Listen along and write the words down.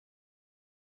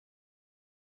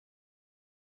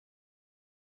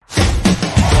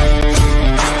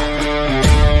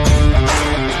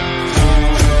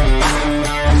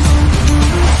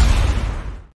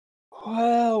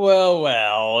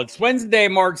It's Wednesday,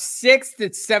 March 6th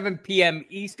at 7 p.m.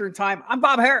 Eastern Time. I'm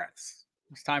Bob Harris.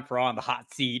 It's time for On the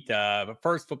Hot Seat. But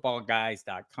first,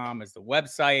 FootballGuys.com is the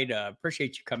website.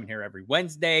 Appreciate you coming here every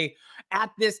Wednesday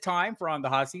at this time for On the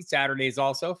Hot Seat. Saturdays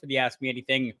also for the Ask Me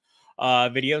Anything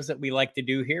videos that we like to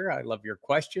do here. I love your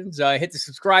questions. Hit the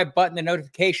subscribe button, the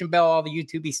notification bell, all the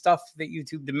YouTube-y stuff that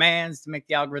YouTube demands to make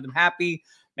the algorithm happy.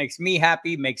 Makes me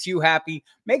happy, makes you happy,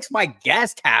 makes my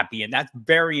guest happy, and that's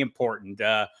very important.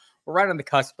 We're right on the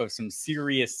cusp of some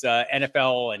serious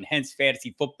NFL and hence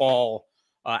fantasy football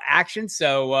action.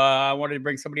 So I wanted to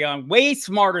bring somebody on way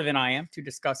smarter than I am to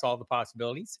discuss all the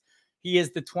possibilities. He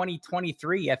is the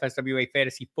 2023 FSWA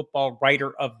Fantasy Football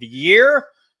Writer of the Year.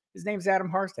 His name's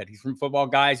Adam Harstad. He's from Football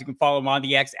Guys. You can follow him on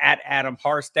the X at Adam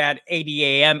Harstad,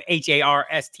 ADAMHARSTAD.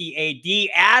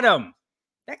 Adam,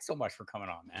 thanks so much for coming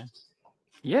on, man.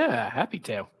 Yeah, happy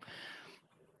to.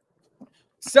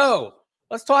 So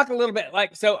let's talk a little bit.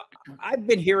 So I've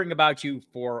been hearing about you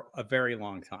for a very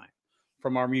long time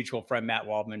from our mutual friend, Matt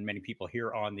Waldman. Many people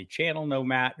here on the channel know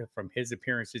Matt from his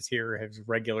appearances here, his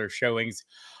regular showings.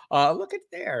 Look at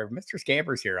there, Mr.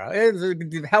 Scamper's here.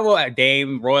 Hello,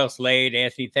 Dame, Royal Slade,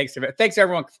 Anthony. Thanks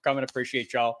everyone for coming.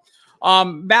 Appreciate y'all.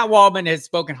 Matt Waldman has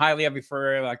spoken highly of you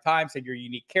for a long time, said you're a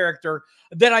unique character.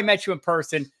 Then I met you in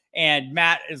person, and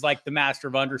Matt is like the master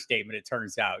of understatement, it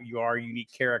turns out. You are a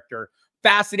unique character.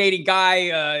 Fascinating guy,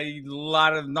 a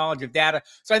lot of knowledge of data.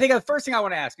 So I think the first thing I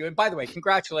want to ask you, and by the way,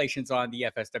 congratulations on the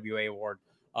FSWA award.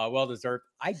 Well-deserved.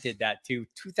 I did that too.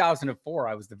 2004,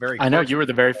 I was the very first. I know, you were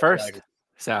the very first.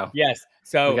 So yes.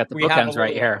 So we got the bookends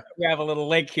right here. We have a little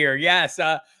link here. Yes.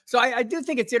 So I do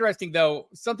think it's interesting, though,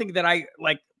 something that I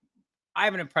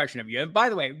have an impression of you. And by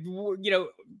the way,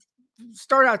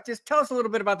 start out, just tell us a little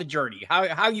bit about the journey,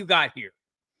 how you got here.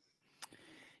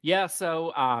 Yeah,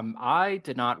 so I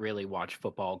did not really watch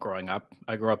football growing up.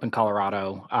 I grew up in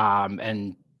Colorado,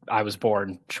 and I was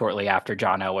born shortly after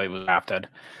John Elway was drafted.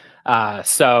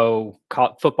 So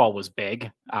football was big,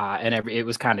 and it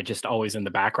was kind of just always in the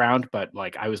background, but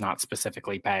I was not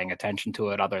specifically paying attention to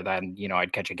it other than,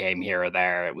 I'd catch a game here or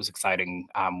there. It was exciting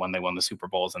when they won the Super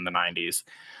Bowls in the 90s.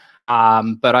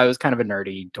 But I was kind of a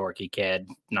nerdy, dorky kid,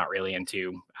 not really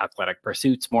into athletic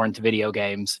pursuits, more into video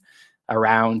games.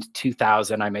 Around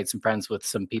 2000, I made some friends with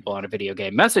some people on a video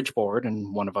game message board,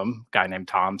 and one of them, a guy named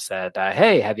Tom, said,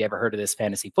 hey, have you ever heard of this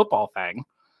fantasy football thing?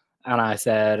 And I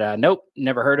said, nope,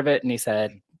 never heard of it. And he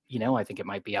said, I think it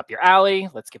might be up your alley.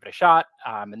 Let's give it a shot.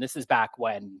 And this is back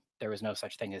when there was no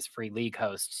such thing as free league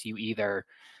hosts. You either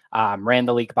ran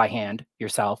the league by hand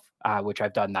yourself, which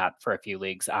I've done that for a few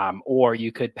leagues, or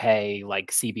you could pay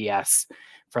CBS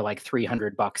for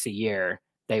 $300 a year.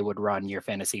 They would run your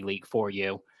fantasy league for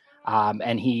you.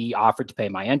 And he offered to pay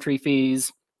my entry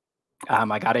fees.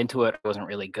 I got into it. It wasn't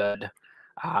really good,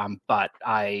 but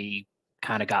I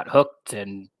kind of got hooked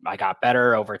and I got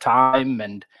better over time.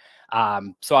 And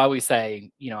so I always say,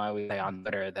 on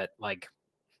Twitter that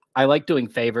I like doing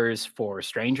favors for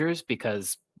strangers,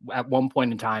 because at one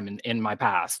point in time in my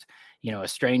past, a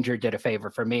stranger did a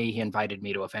favor for me. He invited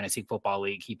me to a fantasy football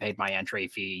league. He paid my entry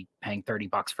fee, paying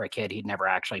 $30 for a kid he'd never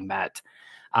actually met.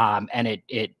 And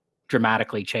it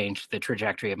dramatically changed the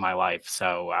trajectory of my life.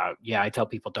 So yeah, I tell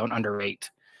people, don't underrate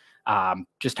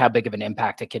just how big of an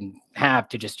impact it can have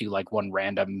to just do one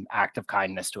random act of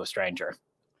kindness to a stranger.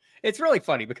 It's really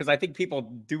funny because I think people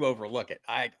do overlook it.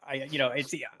 I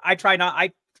try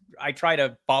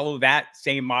to follow that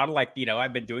same model. I've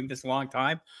been doing this a long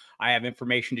time. I have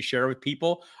information to share with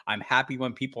people. I'm happy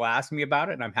when people ask me about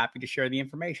it, and I'm happy to share the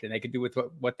information. They can do with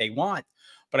what they want.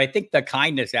 But I think the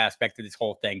kindness aspect of this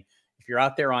whole thing, if you're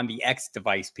out there on the X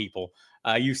device, people,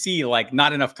 you see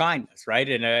not enough kindness, right?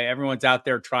 And everyone's out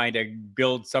there trying to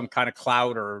build some kind of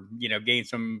clout or, gain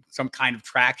some kind of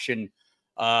traction,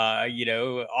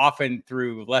 often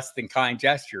through less than kind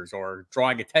gestures or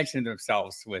drawing attention to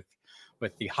themselves with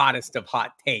the hottest of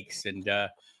hot takes. And,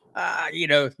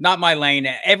 not my lane.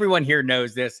 Everyone here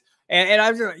knows this. And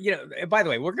I was, by the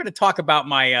way, we're going to talk about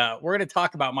my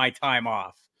time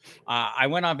off. I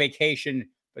went on vacation,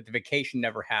 but the vacation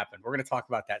never happened. We're going to talk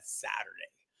about that Saturday.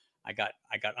 I got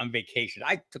on vacation.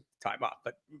 I took time off,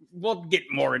 but we'll get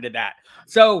more into that.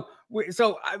 So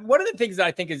one of the things that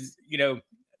I think is,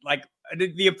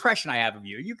 the impression I have of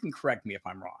you, you can correct me if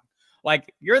I'm wrong.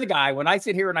 You're the guy, when I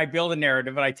sit here and I build a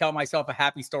narrative and I tell myself a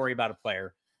happy story about a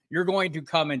player, you're going to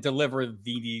come and deliver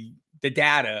the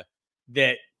data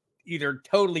that either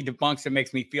totally debunks and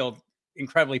makes me feel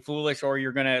incredibly foolish, or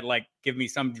you're gonna give me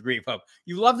some degree of hope.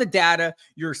 You love the data,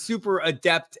 you're super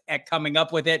adept at coming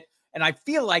up with it, and I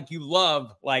feel like you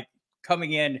love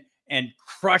coming in and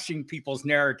crushing people's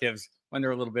narratives when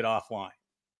they're a little bit offline.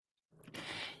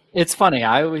 It's funny.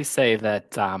 I always say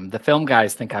that the film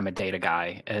guys think I'm a data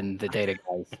guy, and the data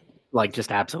guys like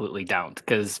just absolutely don't.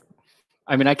 Because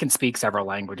I mean, I can speak several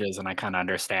languages, and I kind of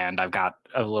understand. I've got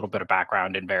a little bit of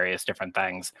background in various different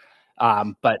things.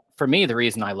 But for me, the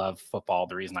reason I love football,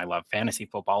 the reason I love fantasy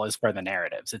football, is for the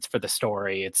narratives. It's for the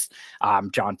story. It's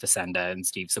John Facenda and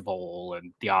Steve Sabol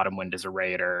and The Autumn Wind is a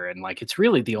Raider, and like it's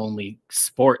really the only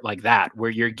sport like that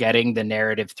where you're getting the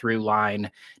narrative through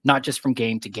line, not just from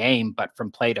game to game, but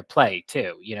from play to play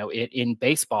too. You know, in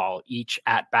baseball, each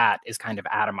at bat is kind of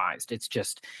atomized. It's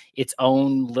just its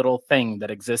own little thing that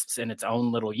exists in its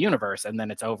own little universe, and then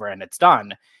it's over and it's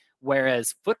done.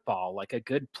 Whereas football, like a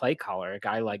good play caller, a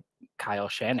guy like Kyle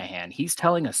Shanahan, he's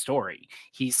telling a story.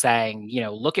 He's saying, you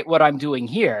know, look at what I'm doing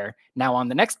here. Now on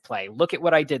the next play, look at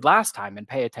what I did last time and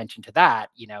pay attention to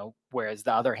that, you know, whereas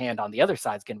the other hand on the other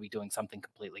side is going to be doing something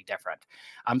completely different.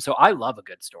 So I love a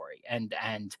good story, and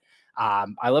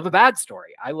I love a bad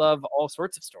story. I love all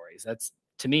sorts of stories. That's,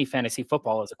 to me, fantasy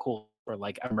football is a cool, or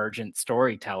like emergent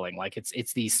storytelling. Like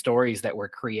it's these stories that we're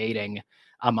creating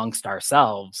amongst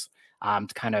ourselves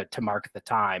to kind of to mark the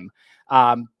time.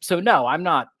 So no, I'm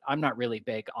not really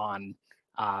big on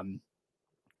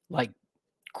like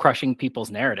crushing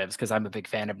people's narratives, because I'm a big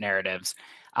fan of narratives,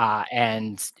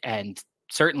 and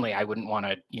certainly I wouldn't want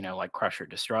to, you know, like crush or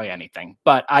destroy anything.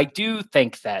 But I do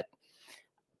think that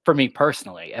for me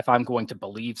personally, if I'm going to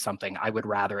believe something, I would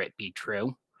rather it be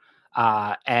true.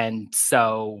 And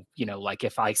so, you know, like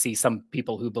if I see some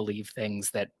people who believe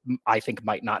things that I think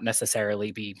might not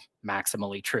necessarily be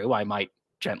maximally true, I might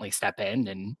gently step in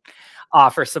and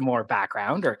offer some more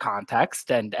background or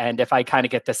context. And if I kind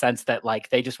of get the sense that like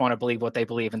they just want to believe what they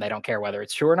believe and they don't care whether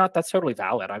it's true or not, that's totally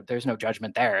valid. There's no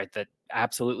judgment there. That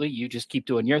absolutely, you just keep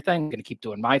doing your thing, I'm going to keep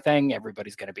doing my thing.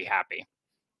 Everybody's going to be happy.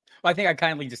 Well, I think I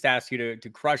kindly just asked you to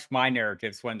crush my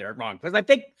narratives when they're wrong, because I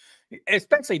think,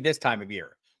 especially this time of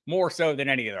year, more so than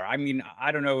any other. I mean,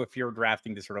 I don't know if you're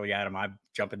drafting this early, Adam. I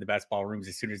jump in the best ball rooms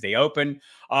as soon as they open,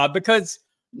 because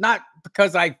not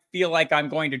because I feel like I'm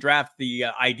going to draft the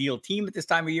ideal team at this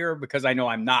time of year, because I know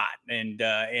I'm not, and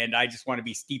I just want to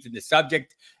be steeped in the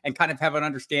subject and kind of have an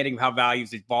understanding of how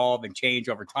values evolve and change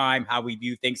over time, how we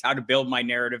view things, how to build my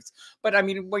narratives. But I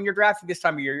mean, when you're drafting this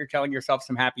time of year, you're telling yourself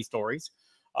some happy stories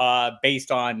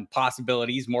based on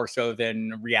possibilities more so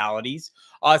than realities.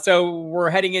 So we're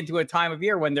heading into a time of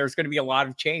year when there's going to be a lot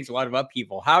of change, a lot of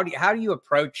upheaval. How do you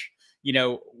approach, you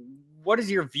know, what is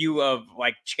your view of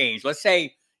like change? Let's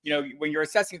say, you know, when you're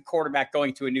assessing a quarterback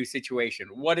going to a new situation,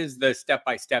 what is the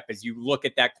step-by-step as you look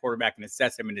at that quarterback and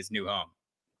assess him in his new home?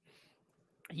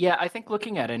 Yeah, I think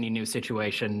looking at any new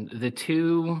situation, the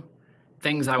two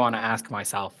things I want to ask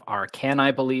myself are, can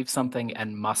I believe something,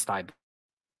 and must I?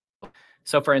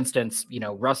 So, for instance, you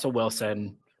know, Russell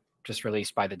Wilson just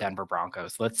released by the Denver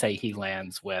Broncos. Let's say he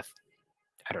lands with,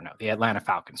 I don't know, the Atlanta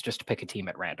Falcons, just to pick a team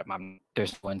at random.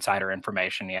 There's no insider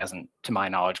information. He hasn't, to my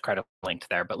knowledge, credibly linked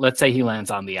there. But let's say he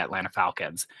lands on the Atlanta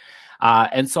Falcons.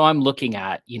 And so I'm looking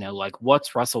at, you know, like,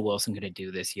 what's Russell Wilson going to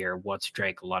do this year? What's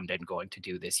Drake London going to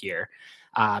do this year?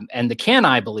 And the can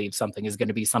I believe something is going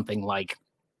to be something like,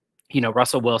 you know,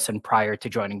 Russell Wilson, prior to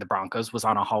joining the Broncos, was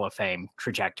on a Hall of Fame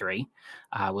trajectory,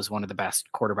 was one of the best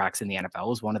quarterbacks in the NFL,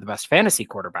 was one of the best fantasy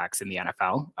quarterbacks in the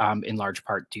NFL, in large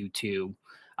part due to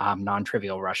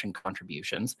non-trivial rushing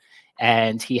contributions.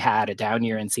 And he had a down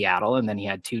year in Seattle, and then he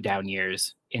had 2 down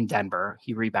years in Denver.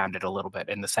 He rebounded a little bit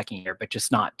in the second year, but just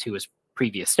not to his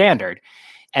previous standard.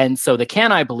 And so the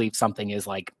can I believe something is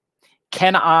like,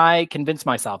 can I convince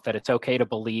myself that it's okay to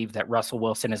believe that Russell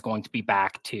Wilson is going to be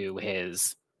back to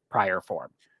his prior form?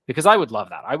 Because I would love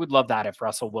that. I would love that if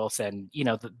Russell Wilson, you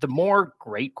know, the more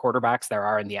great quarterbacks there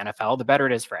are in the NFL, the better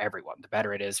it is for everyone. The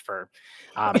better it is for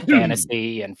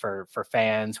fantasy and for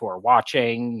fans who are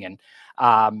watching.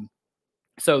 And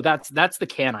so that's the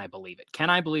can I believe it? Can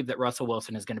I believe that Russell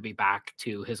Wilson is going to be back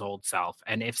to his old self?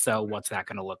 And if so, what's that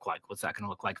going to look like? What's that going to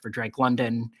look like for Drake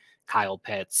London, Kyle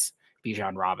Pitts,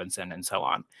 Bijan Robinson, and so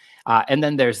on? And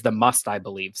then there's the must I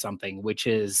believe something, which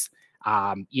is,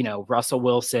 you know, Russell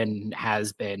Wilson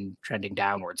has been trending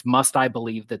downwards. Must I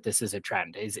believe that this is a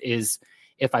trend? Is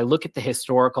if I look at the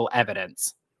historical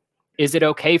evidence, is it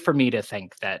okay for me to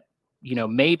think that, you know,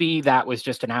 maybe that was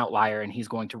just an outlier and he's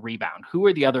going to rebound? Who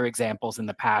are the other examples in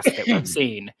the past that we've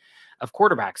seen of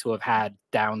quarterbacks who have had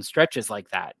down stretches like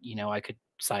that? You know, I could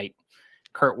cite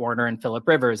Kurt Warner and Phillip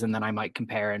Rivers, and then I might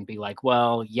compare and be like,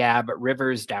 well, yeah, but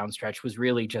Rivers' downstretch was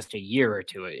really just a year or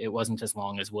two. It wasn't as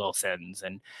long as Wilson's.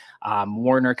 And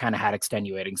Warner kind of had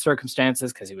extenuating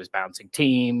circumstances because he was bouncing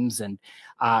teams. And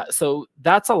so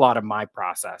that's a lot of my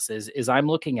process is I'm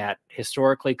looking at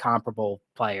historically comparable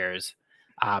players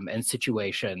and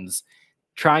situations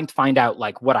trying to find out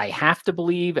like what I have to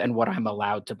believe and what I'm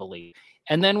allowed to believe.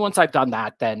 And then once I've done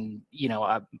that, then, you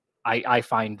know, I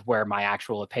find where my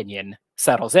actual opinion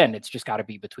settles in. It's just got to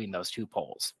be between those two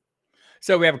poles.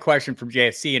 So we have a question from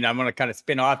JFC, and I'm going to kind of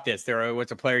spin off this. There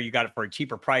was a player you got it for a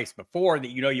cheaper price before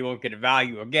that you know you won't get a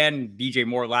value again. DJ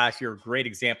Moore last year, great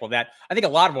example of that. I think a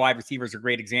lot of wide receivers are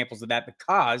great examples of that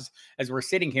because as we're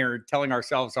sitting here telling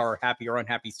ourselves our happy or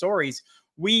unhappy stories,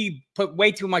 we put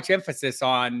way too much emphasis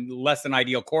on less than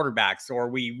ideal quarterbacks, or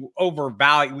we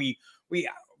overvalue, we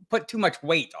put too much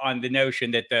weight on the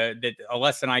notion that that a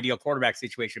less than ideal quarterback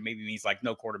situation maybe means like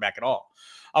no quarterback at all.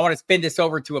 I want to spin this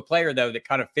over to a player though that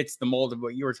kind of fits the mold of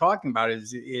what you were talking about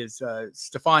is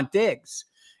Stephon Diggs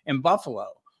in Buffalo.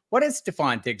 What is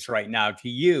Stephon Diggs right now to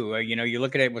you? You know, you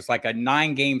look at it, it was like a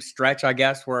 9-game stretch, I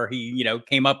guess, where he, you know,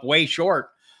 came up way short,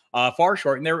 far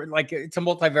short. And they're like, it's a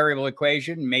multivariable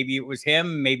equation. Maybe it was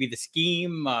him, maybe the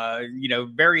scheme, you know,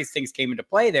 various things came into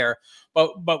play there.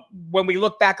 But when we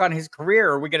look back on his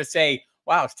career, we're going to say,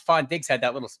 wow, Stephon Diggs had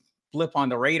that little blip on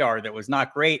the radar that was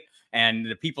not great. And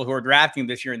the people who are drafting him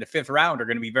this year in the 5th round are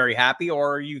going to be very happy.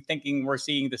 Or are you thinking we're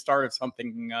seeing the start of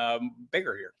something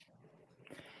bigger here?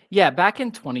 Yeah, back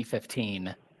in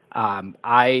 2015,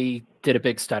 I did a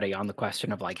big study on the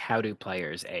question of like, how do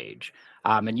players age?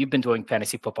 And you've been doing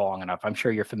fantasy football long enough. I'm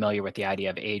sure you're familiar with the idea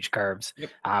of age curves,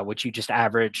 yep. Which you just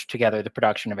average together the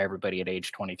production of everybody at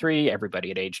age 23,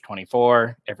 everybody at age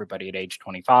 24, everybody at age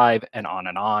 25, and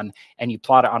on. And you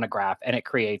plot it on a graph, and it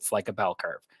creates like a bell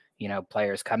curve. You know,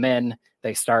 players come in,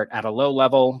 they start at a low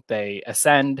level, they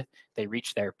ascend, they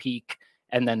reach their peak,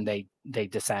 and then they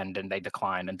descend and they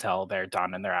decline until they're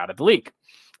done and they're out of the league.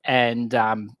 And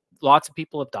lots of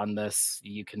people have done this.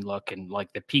 You can look, and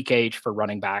like the peak age for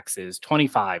running backs is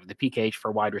 25. The peak age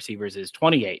for wide receivers is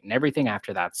 28, and everything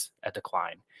after that's a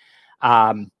decline.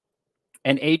 And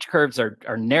age curves are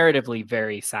narratively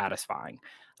very satisfying.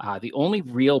 The only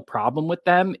real problem with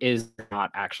them is they're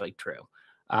not actually true.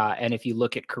 And if you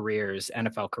look at careers,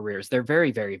 NFL careers, they're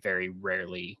very, very, very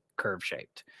rarely curve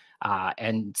shaped.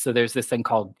 And so there's this thing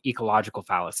called ecological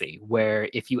fallacy, where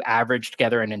if you average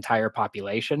together an entire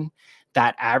population,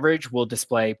 that average will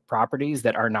display properties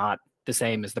that are not the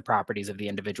same as the properties of the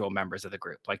individual members of the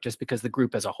group. Like just because the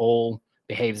group as a whole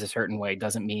behaves a certain way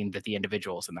doesn't mean that the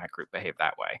individuals in that group behave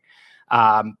that way.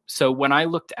 So when I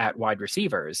looked at wide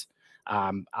receivers,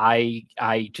 I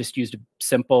just used a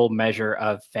simple measure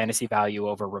of fantasy value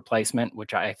over replacement,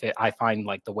 which I find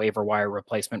like the waiver wire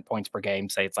replacement points per game,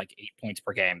 say it's like 8 points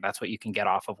per game. That's what you can get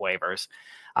off of waivers.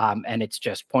 And it's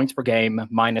just points per game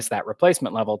minus that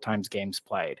replacement level times games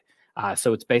played.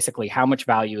 So it's basically how much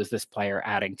value is this player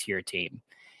adding to your team?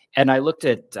 And I looked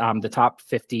at the top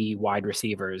 50 wide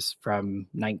receivers from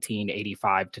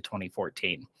 1985 to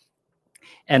 2014.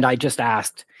 And I just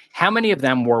asked, how many of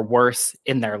them were worse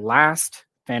in their last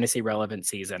fantasy relevant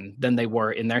season than they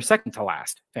were in their second to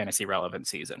last fantasy relevant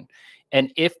season?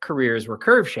 And if careers were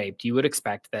curve shaped, you would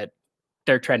expect that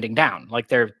they're trending down, like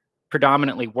they're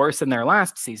predominantly worse in their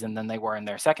last season than they were in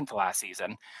their second to last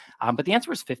season. But the answer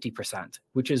was 50%,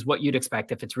 which is what you'd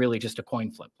expect if it's really just a coin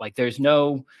flip. Like there's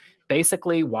no,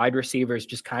 basically wide receivers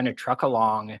just kind of truck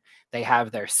along. They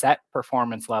have their set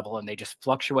performance level and they just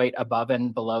fluctuate above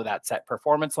and below that set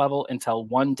performance level until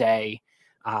one day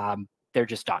they're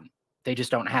just done. They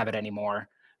just don't have it anymore.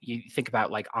 You think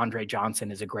about like Andre Johnson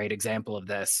is a great example of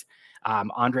this.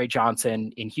 Andre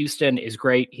Johnson in Houston is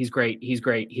great. He's great. He's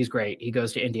great. He's great. He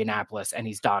goes to Indianapolis and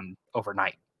he's done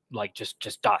overnight, like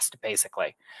just dust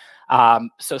basically.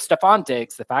 So Stephon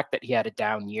Diggs, the fact that he had a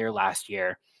down year last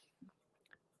year,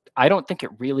 I don't think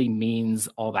it really means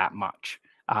all that much.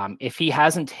 If he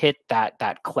hasn't hit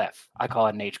that cliff, I call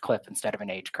it an age cliff instead of an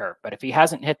age curve, but if he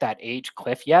hasn't hit that age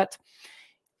cliff yet,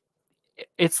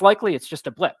 it's likely it's just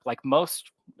a blip.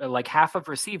 Like half of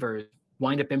receivers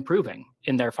wind up improving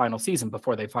in their final season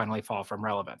before they finally fall from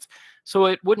relevance. So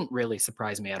it wouldn't really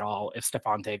surprise me at all if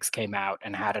Stephon Diggs came out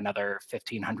and had another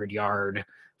 1,500 yard,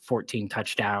 14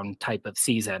 touchdown type of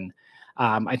season.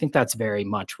 I think that's very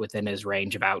much within his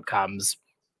range of outcomes.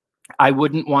 I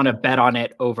wouldn't want to bet on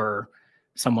it over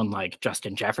someone like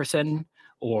Justin Jefferson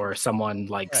or someone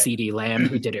like CeeDee Lamb,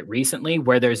 who did it recently,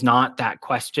 where there's not that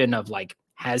question of like,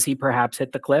 has he perhaps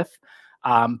hit the cliff?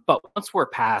 But once we're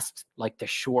past like the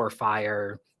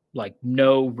surefire, like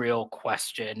no real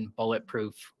question,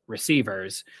 bulletproof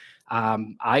receivers,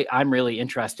 I'm really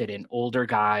interested in older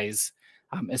guys,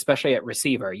 especially at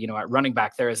receiver. You know, at running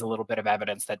back, there is a little bit of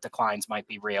evidence that declines might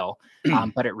be real.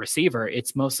 But at receiver,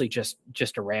 it's mostly just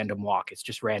a random walk. It's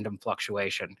just random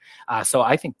fluctuation. So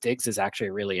I think Diggs is actually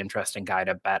a really interesting guy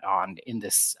to bet on in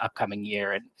this upcoming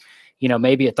year. And, you know,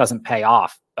 maybe it doesn't pay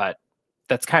off, but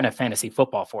that's kind of fantasy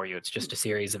football for you. It's just a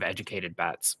series of educated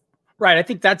bets. Right. I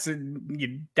think that's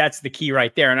the key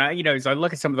right there. And as I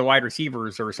look at some of the wide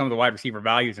receivers or some of the wide receiver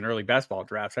values in early best ball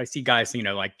drafts, I see guys,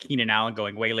 like Keenan Allen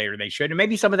going way later than they should. And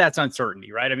maybe some of that's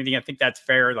uncertainty, right? I mean, I think that's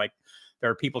fair. Like, there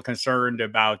are people concerned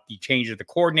about the change of the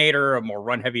coordinator, a more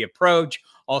run-heavy approach,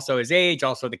 also his age,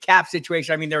 also the cap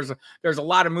situation. I mean, there's a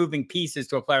lot of moving pieces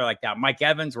to a player like that. Mike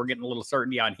Evans, we're getting a little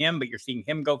certainty on him, but you're seeing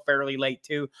him go fairly late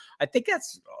too. I think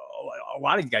that's a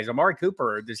lot of these guys. Amari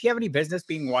Cooper, does he have any business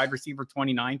being wide receiver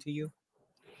 29 to you?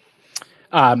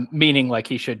 Meaning like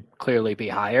he should clearly be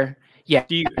higher. Yeah.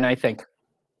 And I think,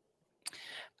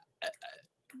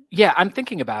 yeah, I'm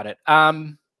thinking about it.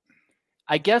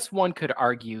 I guess one could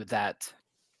argue that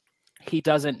he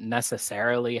doesn't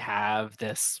necessarily have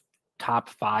this top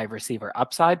 5 receiver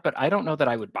upside, but I don't know that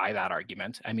I would buy that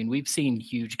argument. I mean, we've seen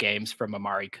huge games from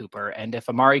Amari Cooper, and if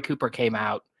Amari Cooper came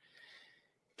out,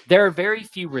 there are very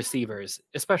few receivers,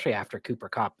 especially after Cooper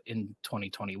Kupp in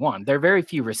 2021. There are very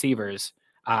few receivers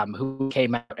who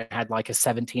came out and had like a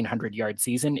 1,700-yard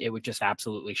season. It would just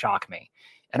absolutely shock me.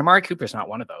 And Amari Cooper's not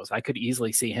one of those. I could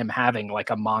easily see him having like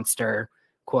a monster,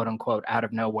 quote unquote, out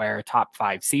of nowhere top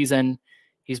 5 season.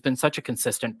 He's been such a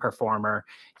consistent performer.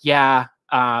 Yeah.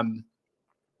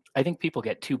 I think people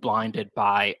get too blinded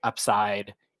by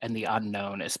upside and the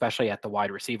unknown, especially at the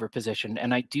wide receiver position.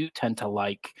 And I do tend to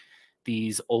like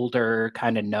these older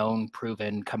kind of known,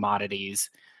 proven commodities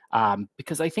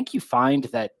because I think you find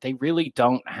that they really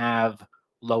don't have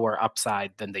lower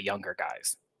upside than the younger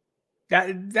guys.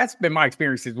 That's been my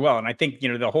experience as well. And I think,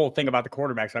 the whole thing about the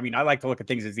quarterbacks, I mean, I like to look at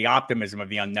things as the optimism of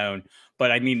the unknown,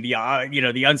 but I mean, the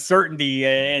uncertainty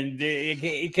and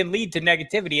it can lead to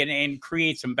negativity and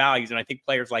create some values. And I think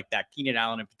players like that, Keenan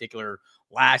Allen in particular,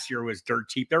 last year was dirt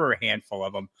cheap. There were a handful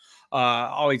of them.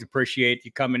 Always appreciate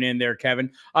you coming in there,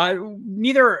 Kevin.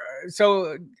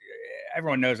 So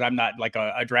everyone knows I'm not like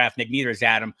a draft Nick, neither is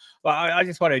Adam. Well, I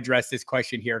just want to address this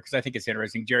question here because I think it's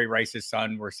interesting. Jerry Rice's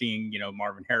son, we're seeing,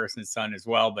 Marvin Harrison's son as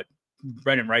well, but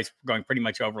Brendan Rice going pretty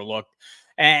much overlooked.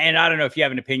 And I don't know if you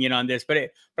have an opinion on this,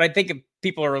 but I think if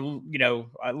people are,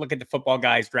 look at the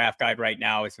FootballGuys draft guide right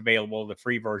now. It's available. The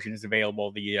free version is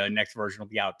available. The next version will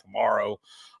be out tomorrow.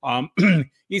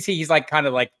 You see, he's like kind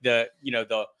of like the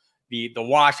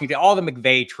Washington, all the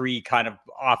McVay tree kind of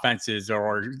offenses,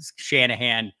 or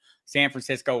Shanahan, San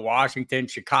Francisco, Washington,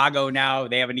 Chicago. Now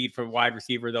they have a need for a wide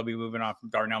receiver. They'll be moving on from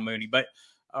Darnell Mooney, but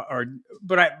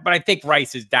I think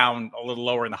Rice is down a little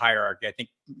lower in the hierarchy. I think,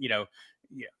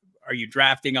 are you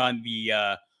drafting on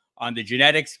the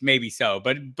genetics? Maybe so,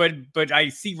 but I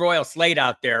see Royal Slate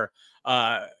out there.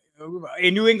 A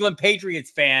New England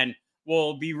Patriots fan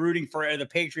will be rooting for the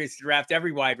Patriots to draft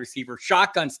every wide receiver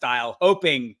shotgun style,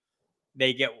 hoping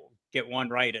they get one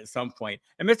right at some point.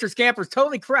 And Mr. Scamper's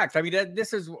totally correct. I mean,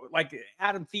 this is like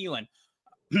Adam Thielen.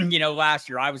 Last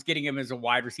year I was getting him as a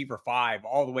wide receiver 5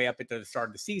 all the way up into the start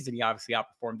of the season. He obviously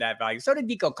outperformed that value. So did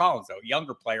Nico Collins, though,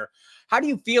 younger player. How do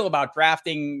you feel about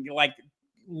drafting like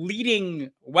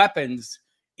leading weapons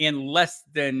in less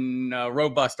than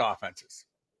robust offenses?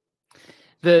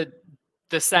 The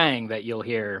saying that you'll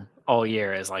hear all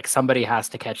year is like somebody has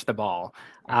to catch the ball.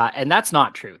 And that's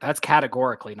not true. That's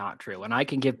categorically not true. And I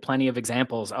can give plenty of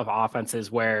examples of offenses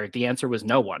where the answer was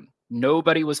no one.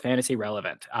 Nobody was fantasy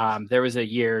relevant. There was a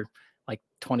year like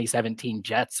 2017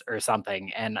 Jets or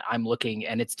something, and I'm looking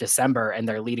and it's December and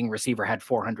their leading receiver had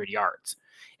 400 yards.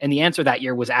 And the answer that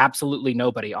year was absolutely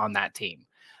nobody on that team.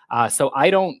 So I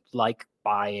don't like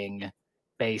buying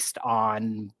based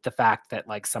on the fact that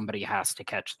like somebody has to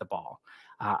catch the ball.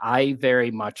 I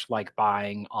very much like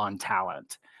buying on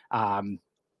talent.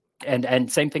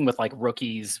 And same thing with like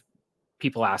rookies.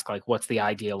 People ask like, what's the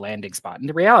ideal landing spot? And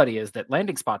the reality is that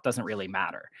landing spot doesn't really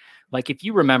matter. Like if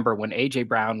you remember when AJ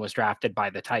Brown was drafted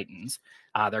by the Titans,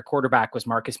 their quarterback was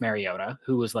Marcus Mariota,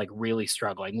 who was like really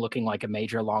struggling, looking like a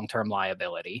major long-term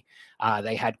liability.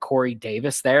 They had Corey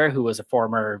Davis there, who was a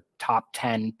former top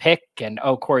 10 pick. And,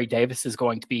 Corey Davis is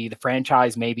going to be the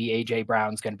franchise. Maybe AJ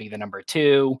Brown's going to be the number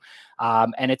 2.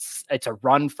 And it's a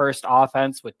run first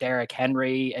offense with Derrick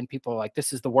Henry. And people are like,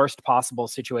 this is the worst possible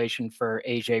situation for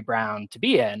AJ Brown to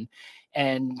be in.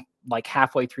 And like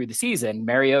halfway through the season,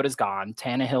 Mariota's gone.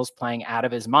 Tannehill's playing out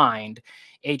of his mind.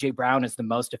 AJ Brown is the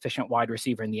most efficient wide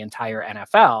receiver in the entire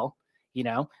NFL.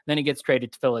 Then he gets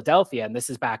traded to Philadelphia. And this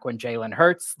is back when Jalen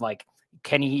Hurts, like,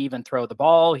 can he even throw the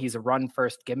ball? He's a run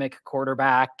first gimmick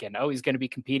quarterback. And he's going to be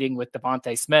competing with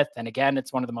Devontae Smith. And again,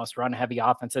 it's one of the most run heavy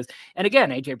offenses. And again,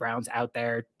 AJ Brown's out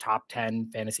there, top 10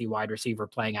 fantasy wide receiver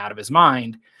playing out of his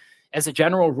mind. As a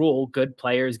general rule, good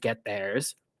players get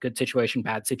theirs. good situation,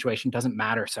 bad situation, doesn't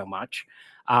matter so much.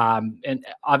 And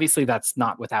obviously that's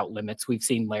not without limits. We've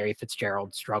seen Larry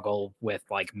Fitzgerald struggle with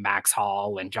like Max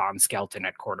Hall and John Skelton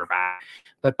at quarterback,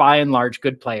 but by and large,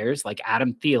 good players like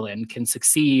Adam Thielen can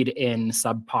succeed in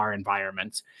subpar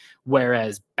environments,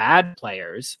 whereas bad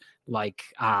players like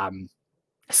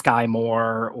Sky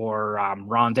Moore or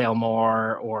Rondale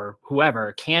Moore or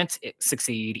whoever can't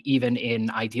succeed even in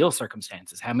ideal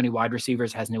circumstances. How many wide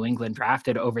receivers has New England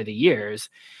drafted over the years?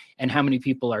 And how many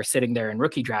people are sitting there in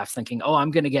rookie drafts thinking, oh, I'm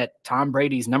going to get Tom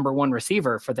Brady's #1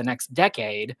 receiver for the next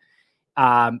decade.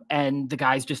 And the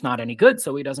guy's just not any good,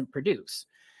 so he doesn't produce.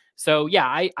 So yeah,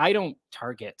 I don't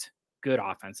target good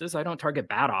offenses. I don't target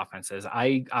bad offenses.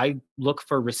 I look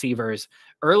for receivers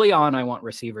early on. I want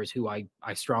receivers who I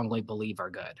strongly believe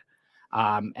are good.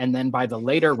 And then by the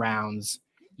later rounds,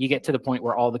 you get to the point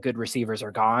where all the good receivers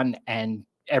are gone and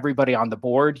everybody on the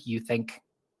board you think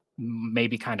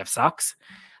maybe kind of sucks.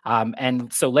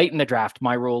 And so late in the draft,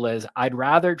 my rule is I'd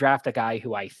rather draft a guy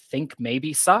who I think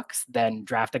maybe sucks than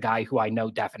draft a guy who I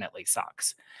know definitely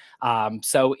sucks.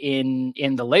 So in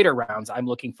the later rounds, I'm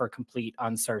looking for complete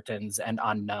uncertains and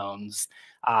unknowns.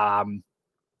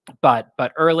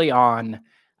 But early on,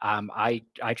 I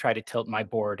try to tilt my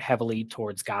board heavily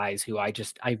towards guys who I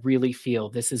really feel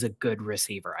this is a good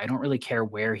receiver. I don't really care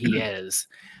where he is,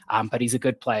 but he's a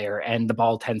good player, and the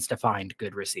ball tends to find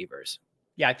good receivers.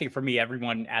 Yeah, I think for me,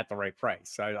 everyone at the right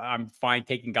price. I'm fine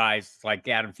taking guys like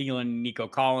Adam Thielen, Nico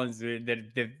Collins,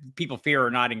 that people fear are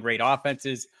not in great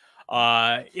offenses.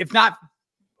 If not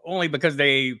only because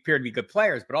they appear to be good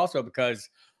players, but also because,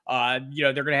 they're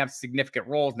going to have significant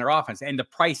roles in their offense. And the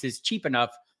price is cheap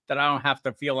enough that I don't have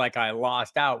to feel like I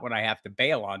lost out when I have to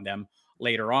bail on them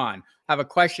later on. I have a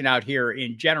question out here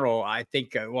in general. I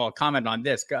think, comment on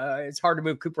this. It's hard to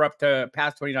move Cooper up to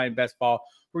past 29 best ball.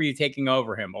 Who are you taking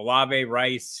over him? Olave,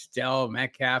 Rice, Dell,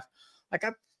 Metcalf? Like,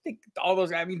 I think all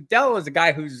those. I mean, Dell is a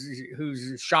guy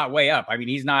who's shot way up. I mean,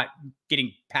 he's not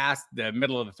getting past the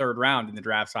middle of the 3rd round in the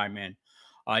drafts I'm in.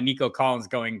 Nico Collins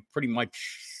going pretty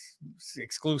much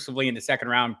exclusively in the 2nd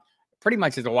round, pretty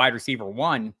much as a wide receiver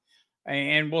 1.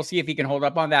 And we'll see if he can hold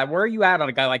up on that. Where are you at on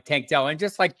a guy like Tank Dell? And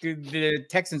just like the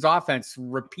Texans offense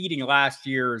repeating last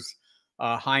year's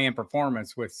high-end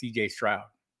performance with CJ Stroud.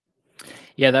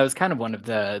 Yeah, that was kind of one of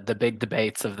the big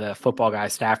debates of the Football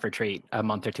Guys staff retreat a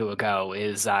month or two ago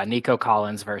is Nico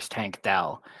Collins versus Tank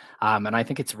Dell. And I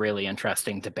think it's a really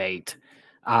interesting debate.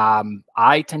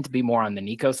 I tend to be more on the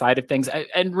Nico side of things.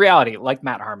 In reality, like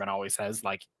Matt Harmon always says,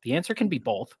 like the answer can be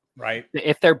both. Right.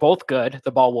 If they're both good,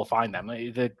 the ball will find them.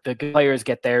 The good players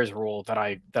get theirs rule that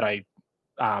I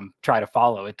try to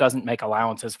follow. It doesn't make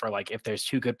allowances for like if there's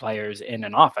 2 good players in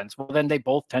an offense, well, then they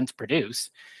both tend to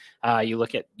produce. You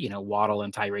look at, Waddle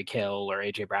and Tyreek Hill or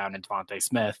A.J. Brown and Devontae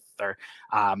Smith or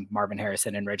Marvin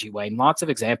Harrison and Reggie Wayne. Lots of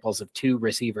examples of 2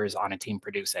 receivers on a team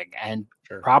producing. And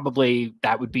probably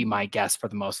that would be my guess for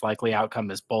the most likely outcome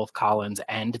is both Collins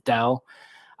and Dell.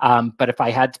 But if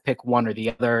I had to pick one or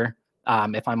the other,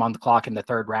 if I'm on the clock in the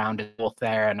 3rd round and both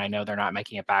there and I know they're not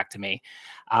making it back to me,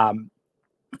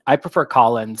 I prefer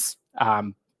Collins,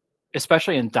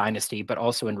 especially in Dynasty, but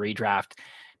also in redraft.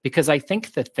 Because I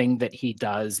think the thing that he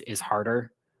does is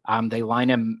harder. They line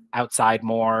him outside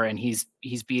more, and he's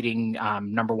beating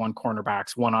 #1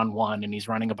 cornerbacks one-on-one, and he's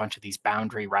running a bunch of these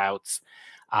boundary routes.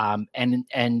 And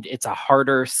it's a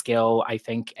harder skill, I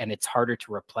think, and it's harder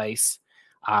to replace.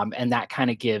 And that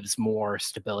kind of gives more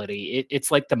stability.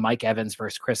 It's like the Mike Evans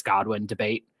versus Chris Godwin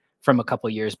debate from a couple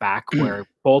of years back, where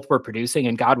both were producing,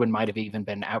 and Godwin might have even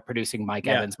been outproducing Mike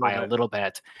Evans by a little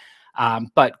bit.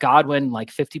 But Godwin, like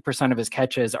 50% of his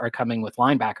catches are coming with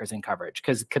linebackers in coverage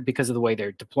because of the way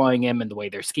they're deploying him and the way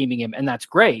they're scheming him. And that's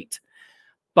great.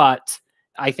 But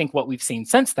I think what we've seen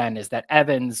since then is that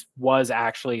Evans was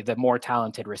actually the more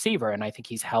talented receiver. And I think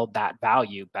he's held that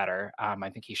value better. I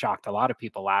think he shocked a lot of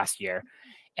people last year.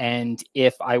 And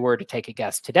if I were to take a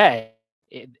guess today,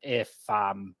 if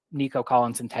Nico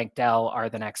Collins and Tank Dell are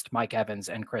the next Mike Evans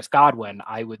and Chris Godwin,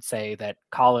 I would say that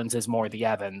Collins is more the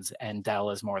Evans and Dell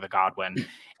is more the Godwin.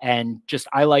 And just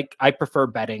I prefer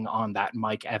betting on that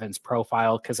Mike Evans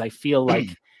profile because I feel like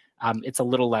it's a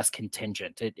little less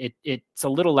contingent. It's a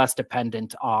little less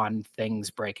dependent on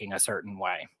things breaking a certain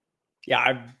way. Yeah,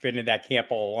 I've been in that camp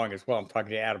all along as well. I'm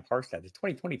talking to Adam Harstad, the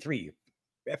 2023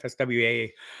 FSWA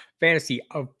Fantasy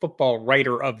of Football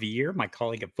Writer of the Year. My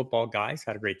colleague at FootballGuys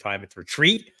had a great time at the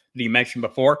retreat that you mentioned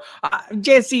before.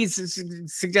 JSC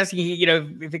is suggesting,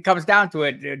 if it comes down to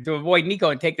it, to avoid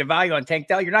Nico and take the value on Tank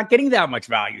Dell, you're not getting that much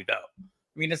value, though. I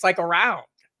mean, it's like a round.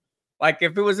 Like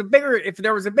if there was a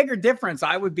bigger difference,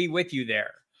 I would be with you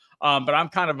there. But I'm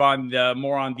kind of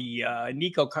more on the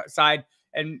Nico side.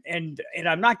 and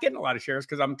I'm not getting a lot of shares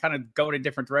because I'm kind of going a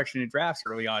different direction in drafts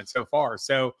early on so far.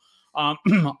 So I'll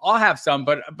have some,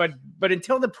 but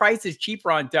until the price is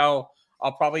cheaper on Dell,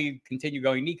 I'll probably continue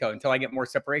going Nico until I get more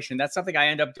separation. That's something I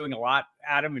end up doing a lot,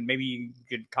 Adam, and maybe you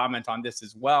could comment on this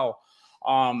as well.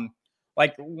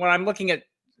 Like when I'm looking at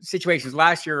situations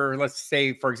last year, let's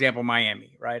say, for example,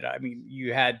 Miami, right? I mean,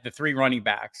 you had the 3 running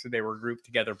backs, so they were grouped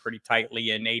together pretty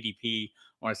tightly in ADP.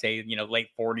 I want to say, late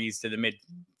 40s to the mid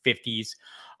 50s.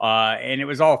 And it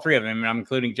was all 3 of them. And I'm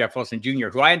including Jeff Wilson Jr.,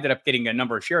 who I ended up getting a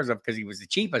number of shares of because he was the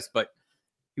cheapest, but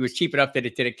he was cheap enough that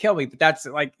it didn't kill me. But that's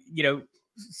like,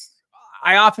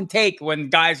 I often take when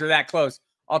guys are that close,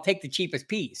 I'll take the cheapest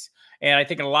piece. And I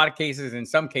think in a lot of cases, in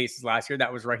some cases last year,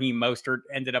 that was Raheem Mostert,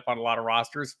 ended up on a lot of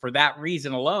rosters for that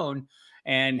reason alone,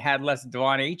 and had less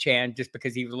Devon Achane just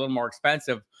because he was a little more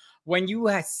expensive. When you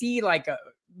see like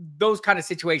those kind of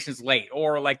situations late,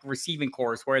 or like receiving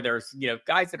cores where there's,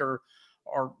 guys that are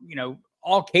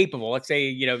all capable, let's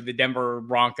say, the Denver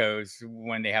Broncos,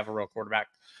 when they have a real quarterback,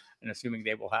 and assuming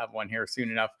they will have one here soon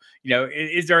enough,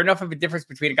 is there enough of a difference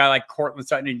between a guy like Cortland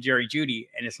Sutton and Jerry Jeudy?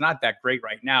 And it's not that great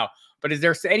right now, but is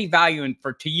there any value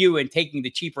to you in taking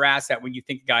the cheaper asset when you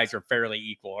think guys are fairly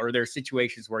equal? Or are there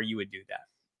situations where you would do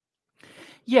that?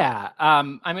 Yeah.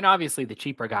 I mean, obviously the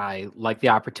cheaper guy, like the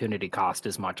opportunity cost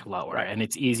is much lower, right, and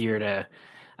it's easier to,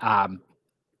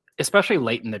 especially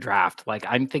late in the draft. Like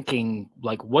I'm thinking,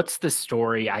 like, what's the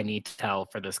story I need to tell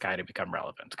for this guy to become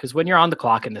relevant? Because when you're on the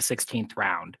clock in the 16th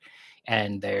round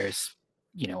and there's,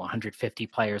 150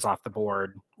 players off the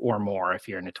board or more, if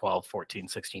you're in a 12, 14,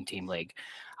 16 team league,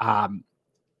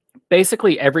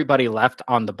 basically everybody left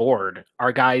on the board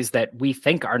are guys that we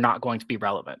think are not going to be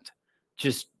relevant.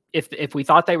 Just if we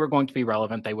thought they were going to be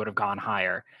relevant, they would have gone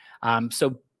higher.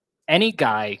 So any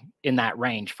guy in that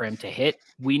range for him to hit,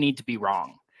 we need to be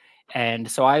wrong. And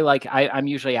so I'm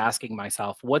usually asking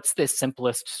myself, what's the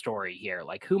simplest story here?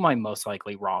 Like, who am I most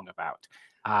likely wrong about?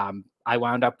 I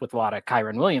wound up with a lot of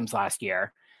Kyren Williams last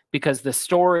year because the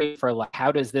story for like,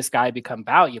 how does this guy become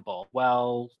valuable?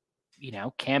 Well,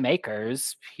 Cam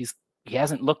Akers, he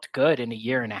hasn't looked good in a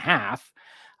year and a half.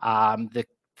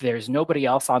 There's nobody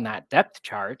else on that depth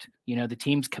chart. The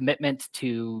team's commitment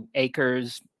to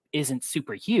Akers isn't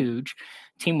super huge.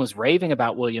 Team was raving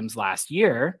about Williams last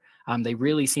year. They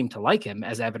really seem to like him,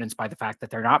 as evidenced by the fact that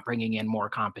they're not bringing in more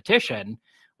competition.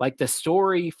 Like the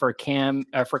story for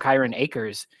Kyren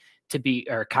Akers to be,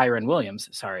 or Kyren Williams,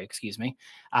 sorry, excuse me,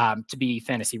 to be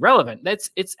fantasy relevant.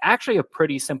 It's actually a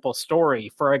pretty simple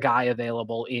story for a guy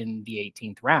available in the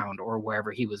 18th round or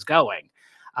wherever he was going.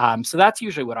 So that's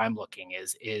usually what I'm looking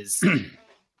is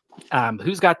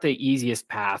who's got the easiest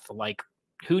path, like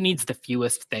who needs the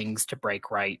fewest things to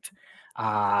break right.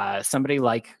 Somebody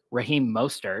like Raheem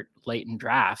Mostert late in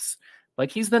drafts, like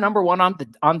he's the number 1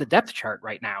 on the depth chart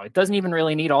right now. It doesn't even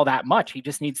really need all that much. He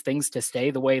just needs things to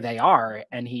stay the way they are,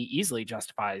 and he easily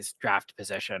justifies draft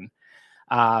position.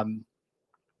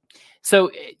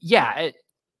 So yeah,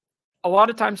 a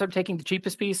lot of times I'm taking the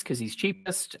cheapest piece because he's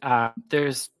cheapest.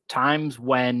 There's times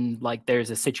when like there's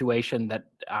a situation that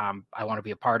I want to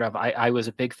be a part of. I was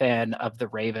a big fan of the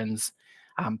Ravens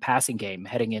passing game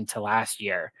heading into last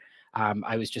year.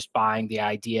 I was just buying the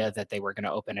idea that they were going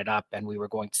to open it up and we were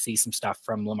going to see some stuff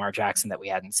from Lamar Jackson that we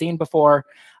hadn't seen before.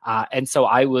 And so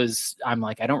I'm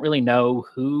like, I don't really know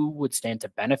who would stand to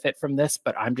benefit from this,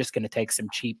 but I'm just going to take some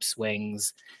cheap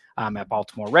swings at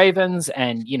Baltimore Ravens.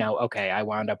 And, okay, I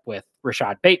wound up with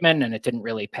Rashad Bateman and it didn't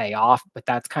really pay off, but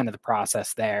that's kind of the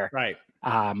process there. Right.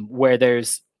 Where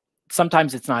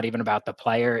sometimes it's not even about the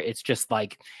player. It's just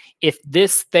like, if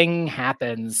this thing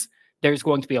happens, there's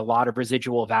going to be a lot of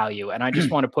residual value. And I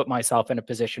just want to put myself in a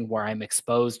position where I'm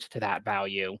exposed to that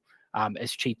value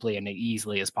as cheaply and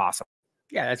easily as possible.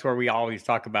 Yeah, that's where we always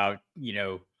talk about,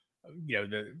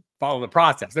 follow the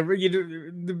process.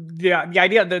 The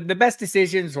idea, the best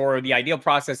decisions or the ideal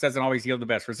process doesn't always yield the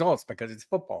best results because it's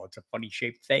football. It's a funny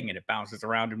shaped thing and it bounces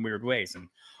around in weird ways and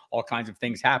all kinds of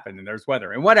things happen and there's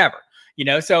weather and whatever,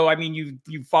 So, I mean,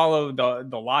 you follow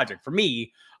the logic for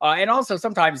me. And also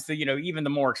sometimes, even the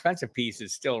more expensive piece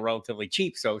is still relatively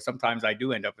cheap. So sometimes I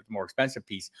do end up with the more expensive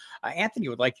piece. Anthony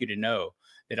would like you to know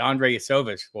that Andre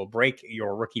Iosivas will break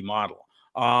your rookie model.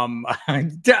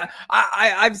 I've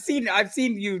seen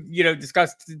you,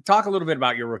 talk a little bit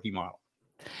about your rookie model.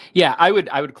 Yeah, I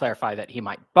would clarify that he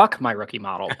might buck my rookie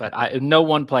model, but no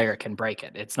one player can break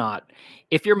it. It's not,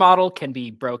 if your model can be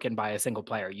broken by a single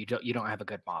player, you don't have a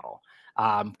good model.